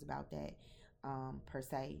mother feels about that, per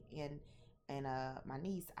se, and my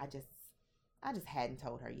niece, I just hadn't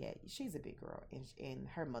told her yet. She's a big girl, and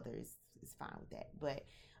her mother is fine with that, but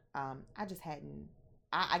I just hadn't.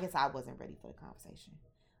 I guess I wasn't ready for the conversation,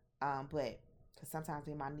 but because sometimes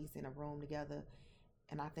me and my niece in a room together,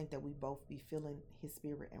 and I think that we both be feeling his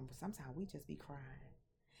spirit, and sometimes we just be crying.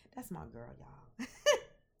 That's my girl, y'all.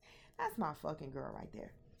 That's my fucking girl right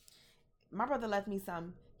there. My brother left me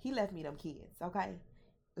he left me them kids, okay?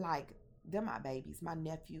 Like, they're my babies. My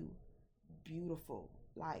nephew, beautiful.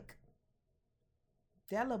 Like,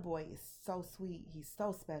 that little boy is so sweet. He's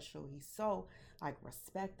so special. He's so, like,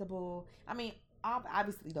 respectable. I mean,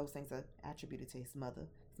 obviously those things are attributed to his mother.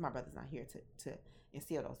 My brother's not here to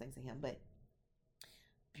instill those things in him. But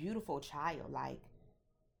beautiful child, like,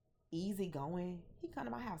 easygoing. He come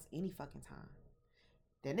to my house any fucking time.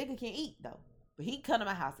 That nigga can eat, though. But he come to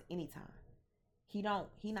my house anytime. He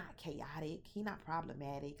not chaotic. He not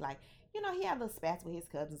problematic. Like, he had little spats with his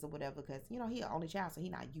cousins or whatever, because, he an only child, so he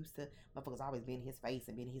not used to motherfuckers always being in his face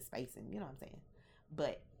and you know what I'm saying?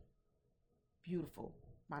 But beautiful.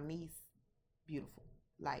 My niece, beautiful.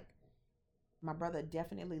 Like, my brother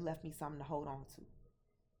definitely left me something to hold on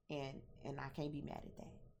to. And I can't be mad at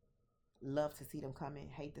that. Love to see them coming,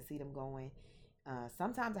 hate to see them going.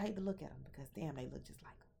 Sometimes I hate to look at them because, damn, they look just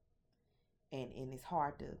like them. And it's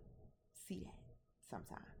hard to see that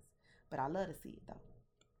sometimes. But I love to see it, though.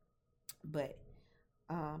 But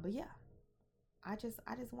yeah, I just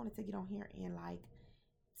wanted to get on here and, like,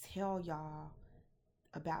 tell y'all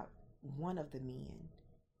about one of the men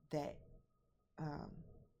that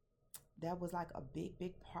that was like a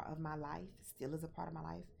big part of my life, still is a part of my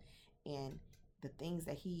life. And the things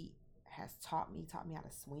that he has taught me how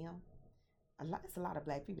to swim. It's a lot of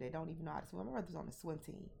black people that don't even know how to swim. My brother's on the swim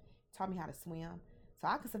team, taught me how to swim, so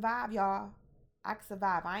I can survive, y'all. I can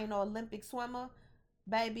survive. I ain't no Olympic swimmer,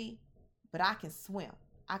 baby, but I can swim.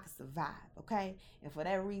 I can survive, okay? And for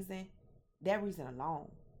that reason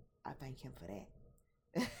alone, I thank him for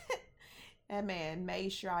that. That man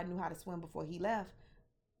made sure I knew how to swim before he left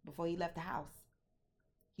the house.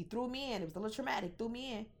 He threw me in. It was a little traumatic, threw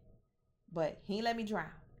me in, but he ain't let me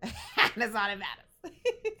drown. That's all that matters.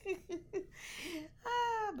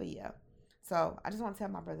 But yeah. So I just want to tell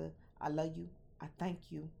my brother, I love you. I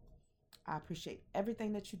thank you. I appreciate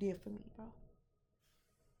everything that you did for me, bro.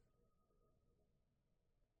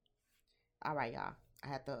 All right, y'all. I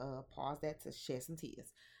had to pause that to shed some tears.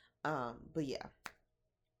 But yeah,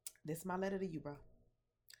 this is my letter to you, bro.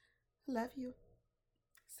 Love you.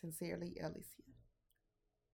 Sincerely, Alicia.